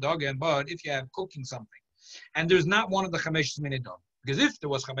if you have cooking something, and there's not one of the chameshes minei dog, because if there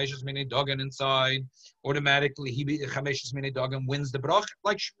was chameshes minei dogan inside, automatically chameshes minei dogan wins the bracha,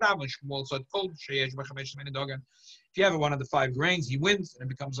 like Shmuel. So it's called sheyesh b'chameshes minei dogan. If you have one of the 5 grains, he wins, and it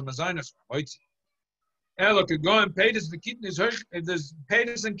becomes a mazaynus. Ella could go and pay this the kidneys. If there's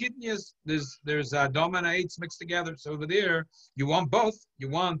paytas and kidneys, there's doma and eights mixed together. So over there, you want both. You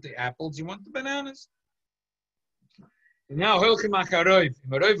want the apples, you want the bananas. Now, you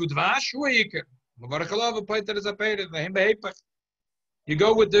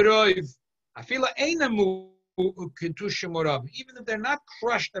go with the roiv. I feel like even if they're not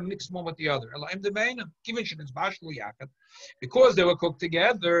crushed and mixed one with the other, because they were cooked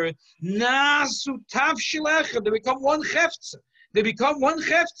together, they become one chefza. They become one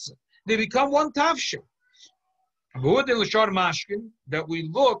chefza. They become one tafshil. That we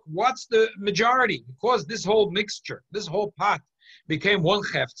look, what's the majority? Because this whole mixture, this whole pot became one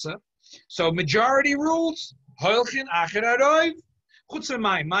chefza. So majority rules. Mine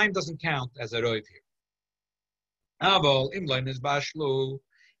doesn't count as a roiv here. If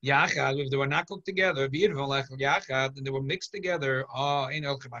they were not cooked together, and they were mixed together,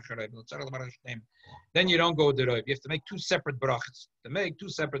 then you don't go with the roiv. You have to make 2 separate brachas. You have to make 2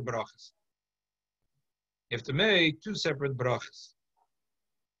 separate brachas. You have to make 2 separate brachas.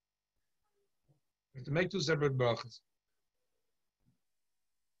 You have to make 2 separate brachas.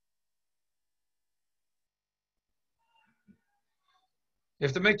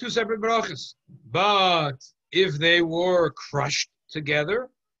 But if they were crushed together,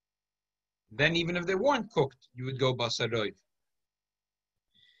 then even if they weren't cooked, you would go basaroiv.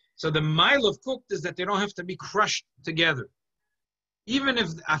 So the mile of cooked is that they don't have to be crushed together. Even if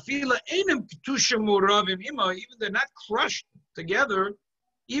afila einem ketusha muravim ima, even they're not crushed together,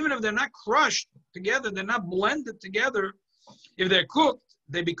 even if they're not crushed together, they're not blended together. If they're cooked,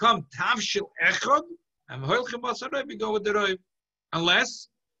 they become tavshil echad, and hoilchim basaroiv, we go with the roiv, unless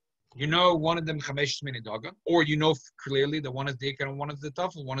you know one of them chameshes minei dogan, or you know clearly that one is the ikar and one is the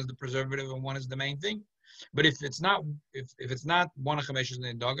tafel, one is the preservative and one is the main thing. But if it's not, if it's not one of chameshes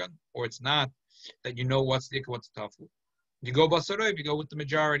minei dogan, or it's not that you know what's the ikar, what's the tafel, you go basaroiv, you go with the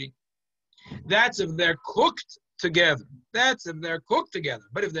majority. That's if they're cooked together. But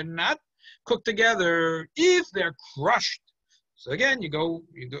if they're not cooked together, if they're crushed, so again you go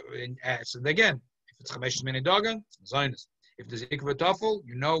and so again, if it's chameshes minei dogan, it's Zionist. If there's ikva tafel,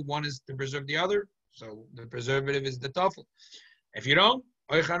 you know one is to preserve the other, so the preservative is the tafel. If you don't,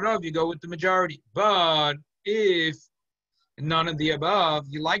 you go with the majority. But if none of the above,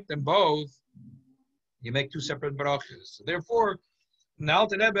 you like them both, you make 2 separate brachas. So therefore, now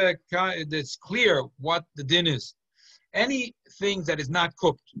it's clear what the din is. Anything that is not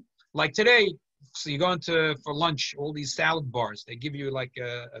cooked, like today, so you go into for lunch, all these salad bars, they give you like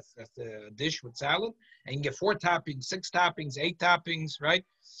a dish with salad, and you can get 4 toppings, 6 toppings, 8 toppings, right?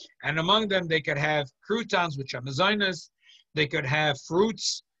 And among them, they could have croutons, which are mezainas. They could have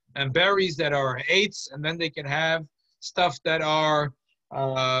fruits and berries that are 8s, and then they can have stuff that are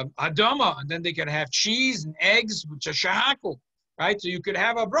adama, and then they can have cheese and eggs, which are shahakul. right? So you could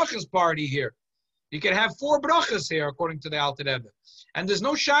have a brachas party here. You can have 4 brachas here, according to the Alter Rebbe. And there's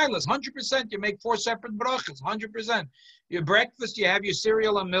no shilas. 100%, you make 4 separate brachas. 100%. Your breakfast, you have your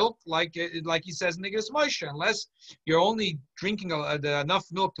cereal and milk, like he says in the Gis Moshe. Unless you're only drinking enough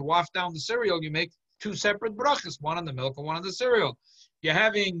milk to waft down the cereal, you make 2 separate brachas, one on the milk and one on the cereal. You're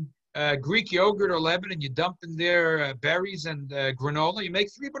having Greek yogurt or Lebanon, you dump in there berries and granola, you make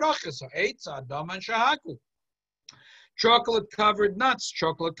 3 brachas. So eitz, adam, and shahaku. Chocolate-covered nuts,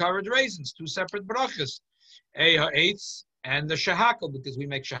 chocolate-covered raisins, 2 separate brachas. Eitz and the shahakal, because we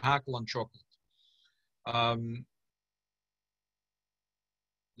make shahakal on chocolate.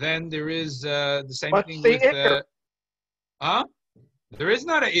 Then there is the same thing with... There is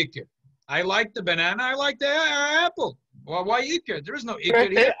not an ikar. I like the banana, I like the apple. Well, why ikar? There is no ikar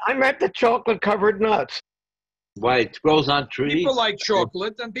here. I meant the chocolate-covered nuts. Why, it grows on trees? People like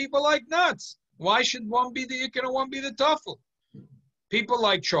chocolate and people like nuts. Why should one be the ikar and one be the tuffle? People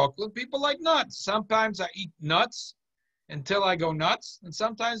like chocolate, people like nuts. Sometimes I eat nuts until I go nuts, and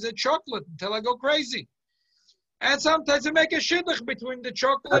sometimes I chocolate until I go crazy. And sometimes I make a shidduch between the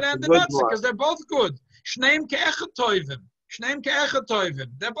chocolate and the nuts because they're both good. Shneim ke'echet toivim. Shneim ke'echet toivim.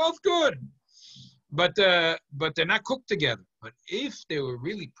 They're both good. But they're not cooked together. But if they were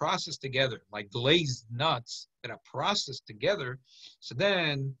really processed together, like glazed nuts that are processed together, so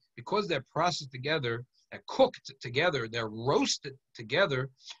then because they're processed together, they're cooked together, they're roasted together,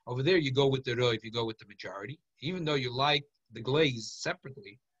 over there you go with the roiv, you go with the majority. Even though you like the glaze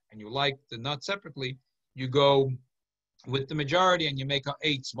separately and you like the nut separately, you go with the majority and you make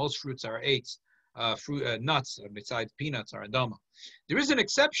eights. Most fruits are eights. Nuts, besides peanuts, are adama. There is an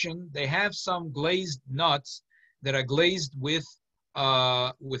exception. They have some glazed nuts that are glazed with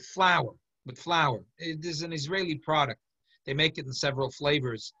flour. It is an Israeli product. They make it in several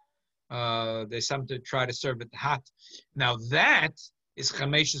flavors. They sometimes try to serve it hot. Now that is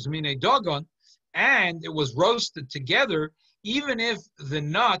chameshes minei dogon, and it was roasted together. Even if the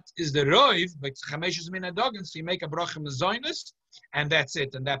nut is the roiv, but chameshes minei dogon, so you make a bracha mezoinus, and that's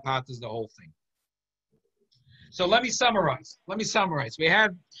it. And that part is the whole thing. So let me summarize. We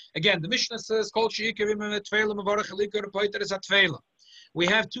have, again, the Mishnah says, Kol she'ikar v'tefela mevarach elikar poiter is atfela. We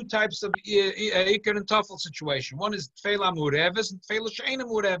have 2 types of ikar and tafel situation. One is tefela mureves and tefela she'ena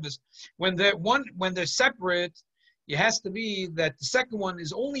mureves. When they're separate, it has to be that the second one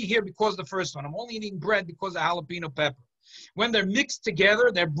is only here because of the first one. I'm only eating bread because of jalapeno pepper. When they're mixed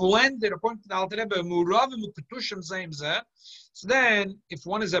together, they're blended according to the Alter Rebbe, murav and muketushim same zeh. So then, if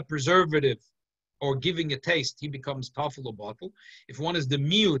one is a preservative or giving a taste, he becomes tafel or bottle. If one is the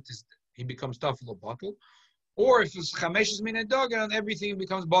mute, he becomes tafel or bottle. Or if it's chameshes minei dogan, everything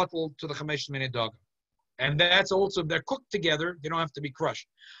becomes bottled to the chameshes minei dogan. And that's also, if they're cooked together, they don't have to be crushed.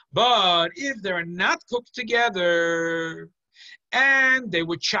 But if they're not cooked together and they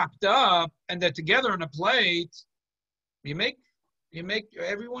were chopped up and they're together on a plate, you make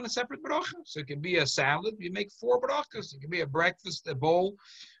everyone a separate bracha. So it can be a salad, you make 4 brachas. It can be a breakfast, a bowl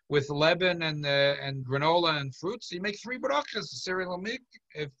with lebanon and granola and fruits. So you make 3 brachas, cereal and milk.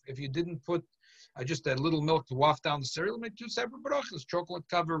 If you didn't put just a little milk to waft down the cereal, make 2 separate brachas.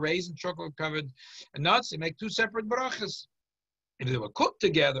 Chocolate-covered raisin, chocolate-covered nuts, you make 2 separate brachas. If they were cooked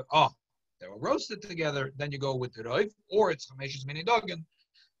together, they were roasted together, then you go with the roiv, or it's chameshes minei dogan,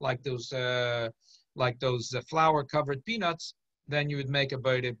 like those flour-covered peanuts, then you would make a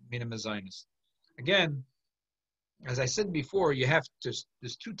boide mina mezoinus. Again, as I said before, you have there's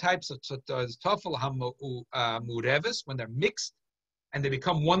 2 types of tafel mureves, when they're mixed and they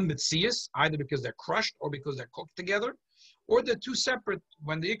become one mitzias, either because they're crushed or because they're cooked together, or they're 2 separate.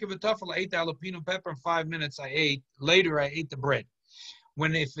 When the ikar v'tafel, I ate the jalapeno pepper, in 5 minutes I ate the bread.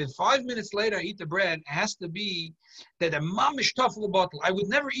 If in 5 minutes later I eat the bread, it has to be that a mamish tafel bottle. I would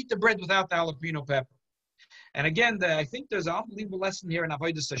never eat the bread without the jalapeno pepper. And again, I think there's an unbelievable lesson here in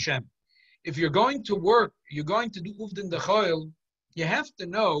Avodas Hashem. If you're going to work, you're going to do uvdin dechoil, you have to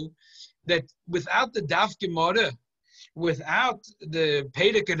know that without the daf gemara, without the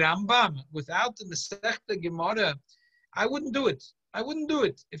Perek Rambam, without the Masechta Gemara, I wouldn't do it.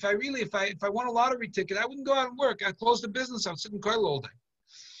 If I won a lottery ticket, I wouldn't go out and work. I'd close the business. I'd sit in Kollel all day.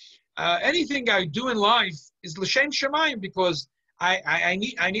 Anything I do in life is l'shem shemayim, because I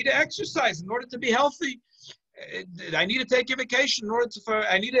need to exercise in order to be healthy. I need to take a vacation in order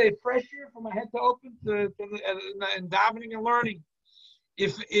I need a fresh air for my head to open and davening and learning.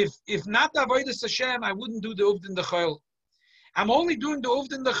 If not the avodas Hashem, I wouldn't do the uvdin dechoil. I'm only doing the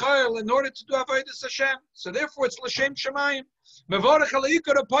uvdin dechoil in order to do avodas Hashem. So therefore, it's l'shem shemayim. Mevorach al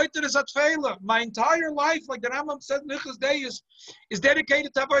ikar poiter is atfela. My entire life, like the Rambam said, Nichas Day is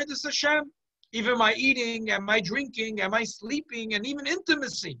dedicated to avodas Hashem. even my eating and my drinking and my sleeping and even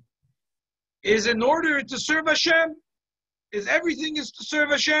intimacy is in order to serve Hashem. Everything is to serve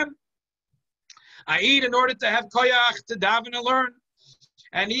Hashem. I eat in order to have koyach, to daven and learn.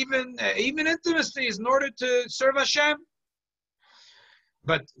 And even intimacy is in order to serve Hashem.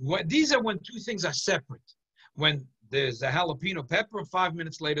 But these are when two things are separate. When there's a jalapeno pepper, 5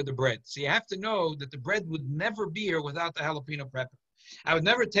 minutes later the bread. So you have to know that the bread would never be here without the jalapeno pepper. I would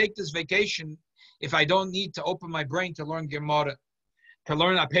never take this vacation if I don't need to open my brain to learn Gemara, to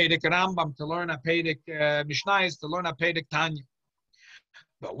learn Apeidik Rambam, to learn Apeidik Mishnayos, to learn Apeidik Tanya.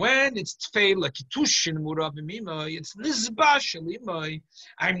 But when it's tefillah, kitushin, murabimimai, it's nizba shalimai.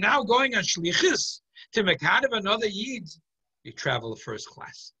 I'm now going on shlichus to mekadev another yid. You travel first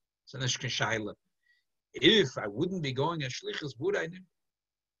class. So neshkin shayla. If I wouldn't be going on shlichus, would I do?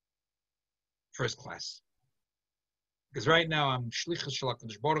 First class. Because right now I'm shlichus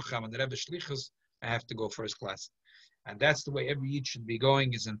shalakadosh baruch Hu, and the Rebbe shlichus, I have to go first class. And that's the way every yid should be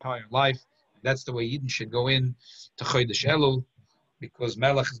going his entire life. That's the way yidden should go in to Chodesh Elul, because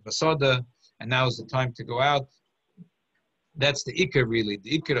Melech is Basada, and now is the time to go out. That's the Ikar, really.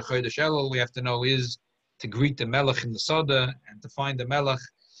 The Ikar of Chodesh Elul, we have to know, is to greet the Melech in the Sada and to find the Melech.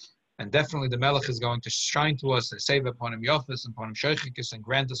 And definitely the Melech is going to shine to us, and save upon him Yofis, and upon him Sheichikus, and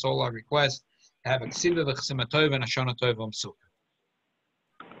grant us all our requests. Have a Ksiva, V'chsima Tov, and Hashana Tov, V'msuk.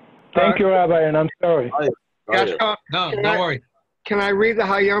 Thank you, Rabbi, and I'm sorry. Oh, No, don't worry. Can I read the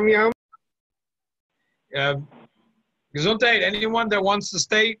Hayom Yom? Gesundheit, anyone that wants to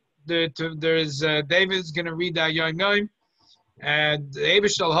stay, there's David's going to read the Hayom Yom. And the Eber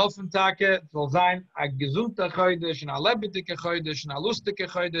shall helfen Tage, soll sein a gesunter Chodesh, and a lebendiger Chodesh, and a lustiger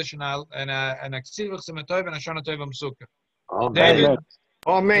Chodesh, and a ksivach semetov, and a shana tov amsuka. David,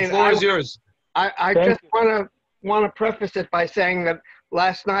 Amen. the floor is yours. I just want to preface it by saying that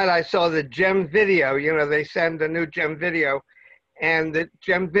last night I saw the Gem video. You know, they send a new Gem video, and the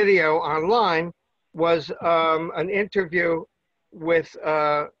Gem video online was an interview with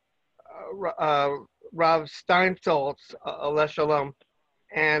Rav Steinsaltz, Aleh Shalom,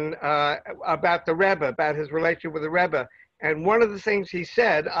 and about the Rebbe, about his relationship with the Rebbe. And one of the things he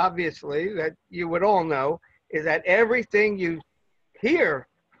said, obviously, that you would all know, is that everything you hear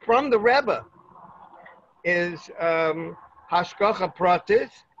from the Rebbe is hashgacha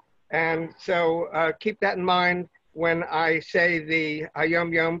pratis. And so keep that in mind when I say the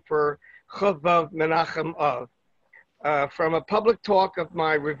Hayom Yom for Chavav Menachem Av. From a public talk of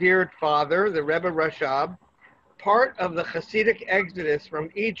my revered father, the Rebbe Rashab, part of the Hasidic exodus from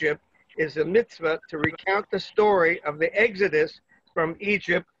Egypt is a mitzvah to recount the story of the exodus from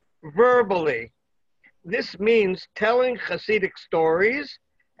Egypt verbally. This means telling Hasidic stories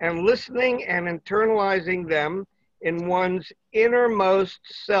and listening and internalizing them in one's innermost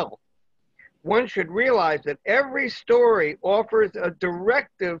self. One should realize that every story offers a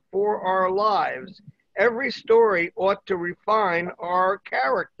directive for our lives. Every story ought to refine our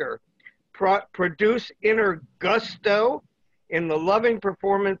character, produce inner gusto in the loving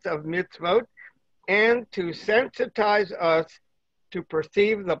performance of mitzvot, and to sensitize us to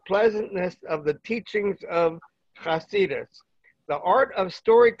perceive the pleasantness of the teachings of Hasidus. The art of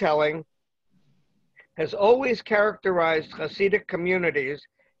storytelling has always characterized Hasidic communities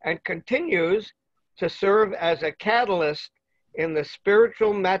and continues to serve as a catalyst in the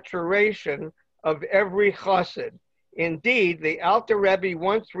spiritual maturation of every chassid. Indeed, the Alter Rebbe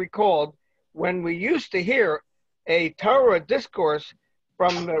once recalled, when we used to hear a Torah discourse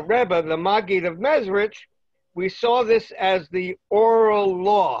from the Rebbe, the Maggid of Mezrich, we saw this as the oral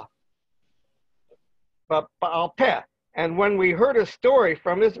law, Ba'al Peh. And when we heard a story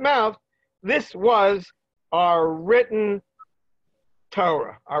from his mouth, this was our written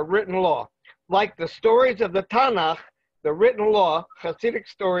Torah, our written law. Like the stories of the Tanakh, the written law, Hasidic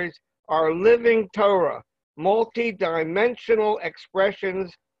stories, are living Torah, multi-dimensional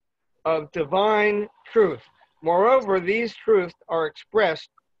expressions of divine truth. Moreover, these truths are expressed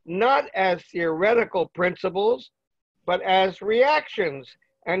not as theoretical principles, but as reactions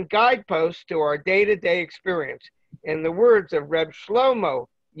and guideposts to our day-to-day experience. In the words of Reb Shlomo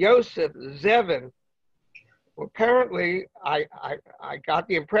Yosef Zevin, apparently I got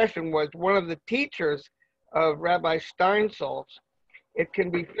the impression was one of the teachers of Rabbi Steinsaltz, it can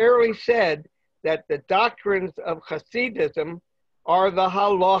be fairly said that the doctrines of Hasidism are the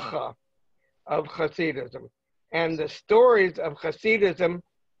halacha of Hasidism, and the stories of Hasidism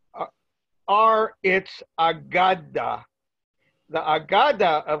are its agada. The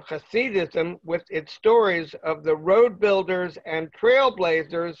agada of Hasidism, with its stories of the road builders and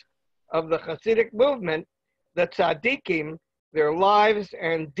trailblazers of the Hasidic movement, the tzaddikim, their lives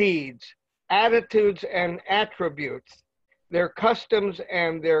and deeds, attitudes and attributes, their customs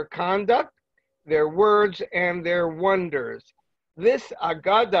and their conduct, their words and their wonders. This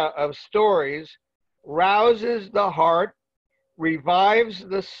Agada of stories rouses the heart, revives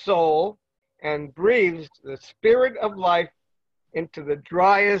the soul, and breathes the spirit of life into the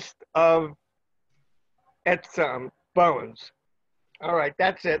driest of bones. All right,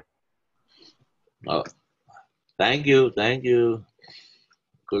 that's it. Oh, thank you.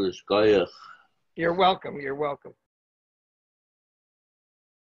 Kodesh Koyach. You're welcome. You're welcome.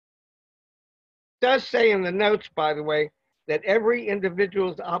 It does say in the notes, by the way, that every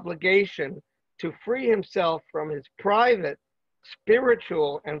individual's obligation to free himself from his private,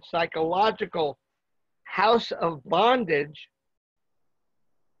 spiritual, and psychological house of bondage,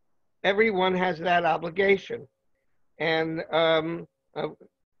 everyone has that obligation. And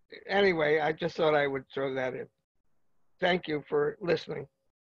anyway, I just thought I would throw that in. Thank you for listening.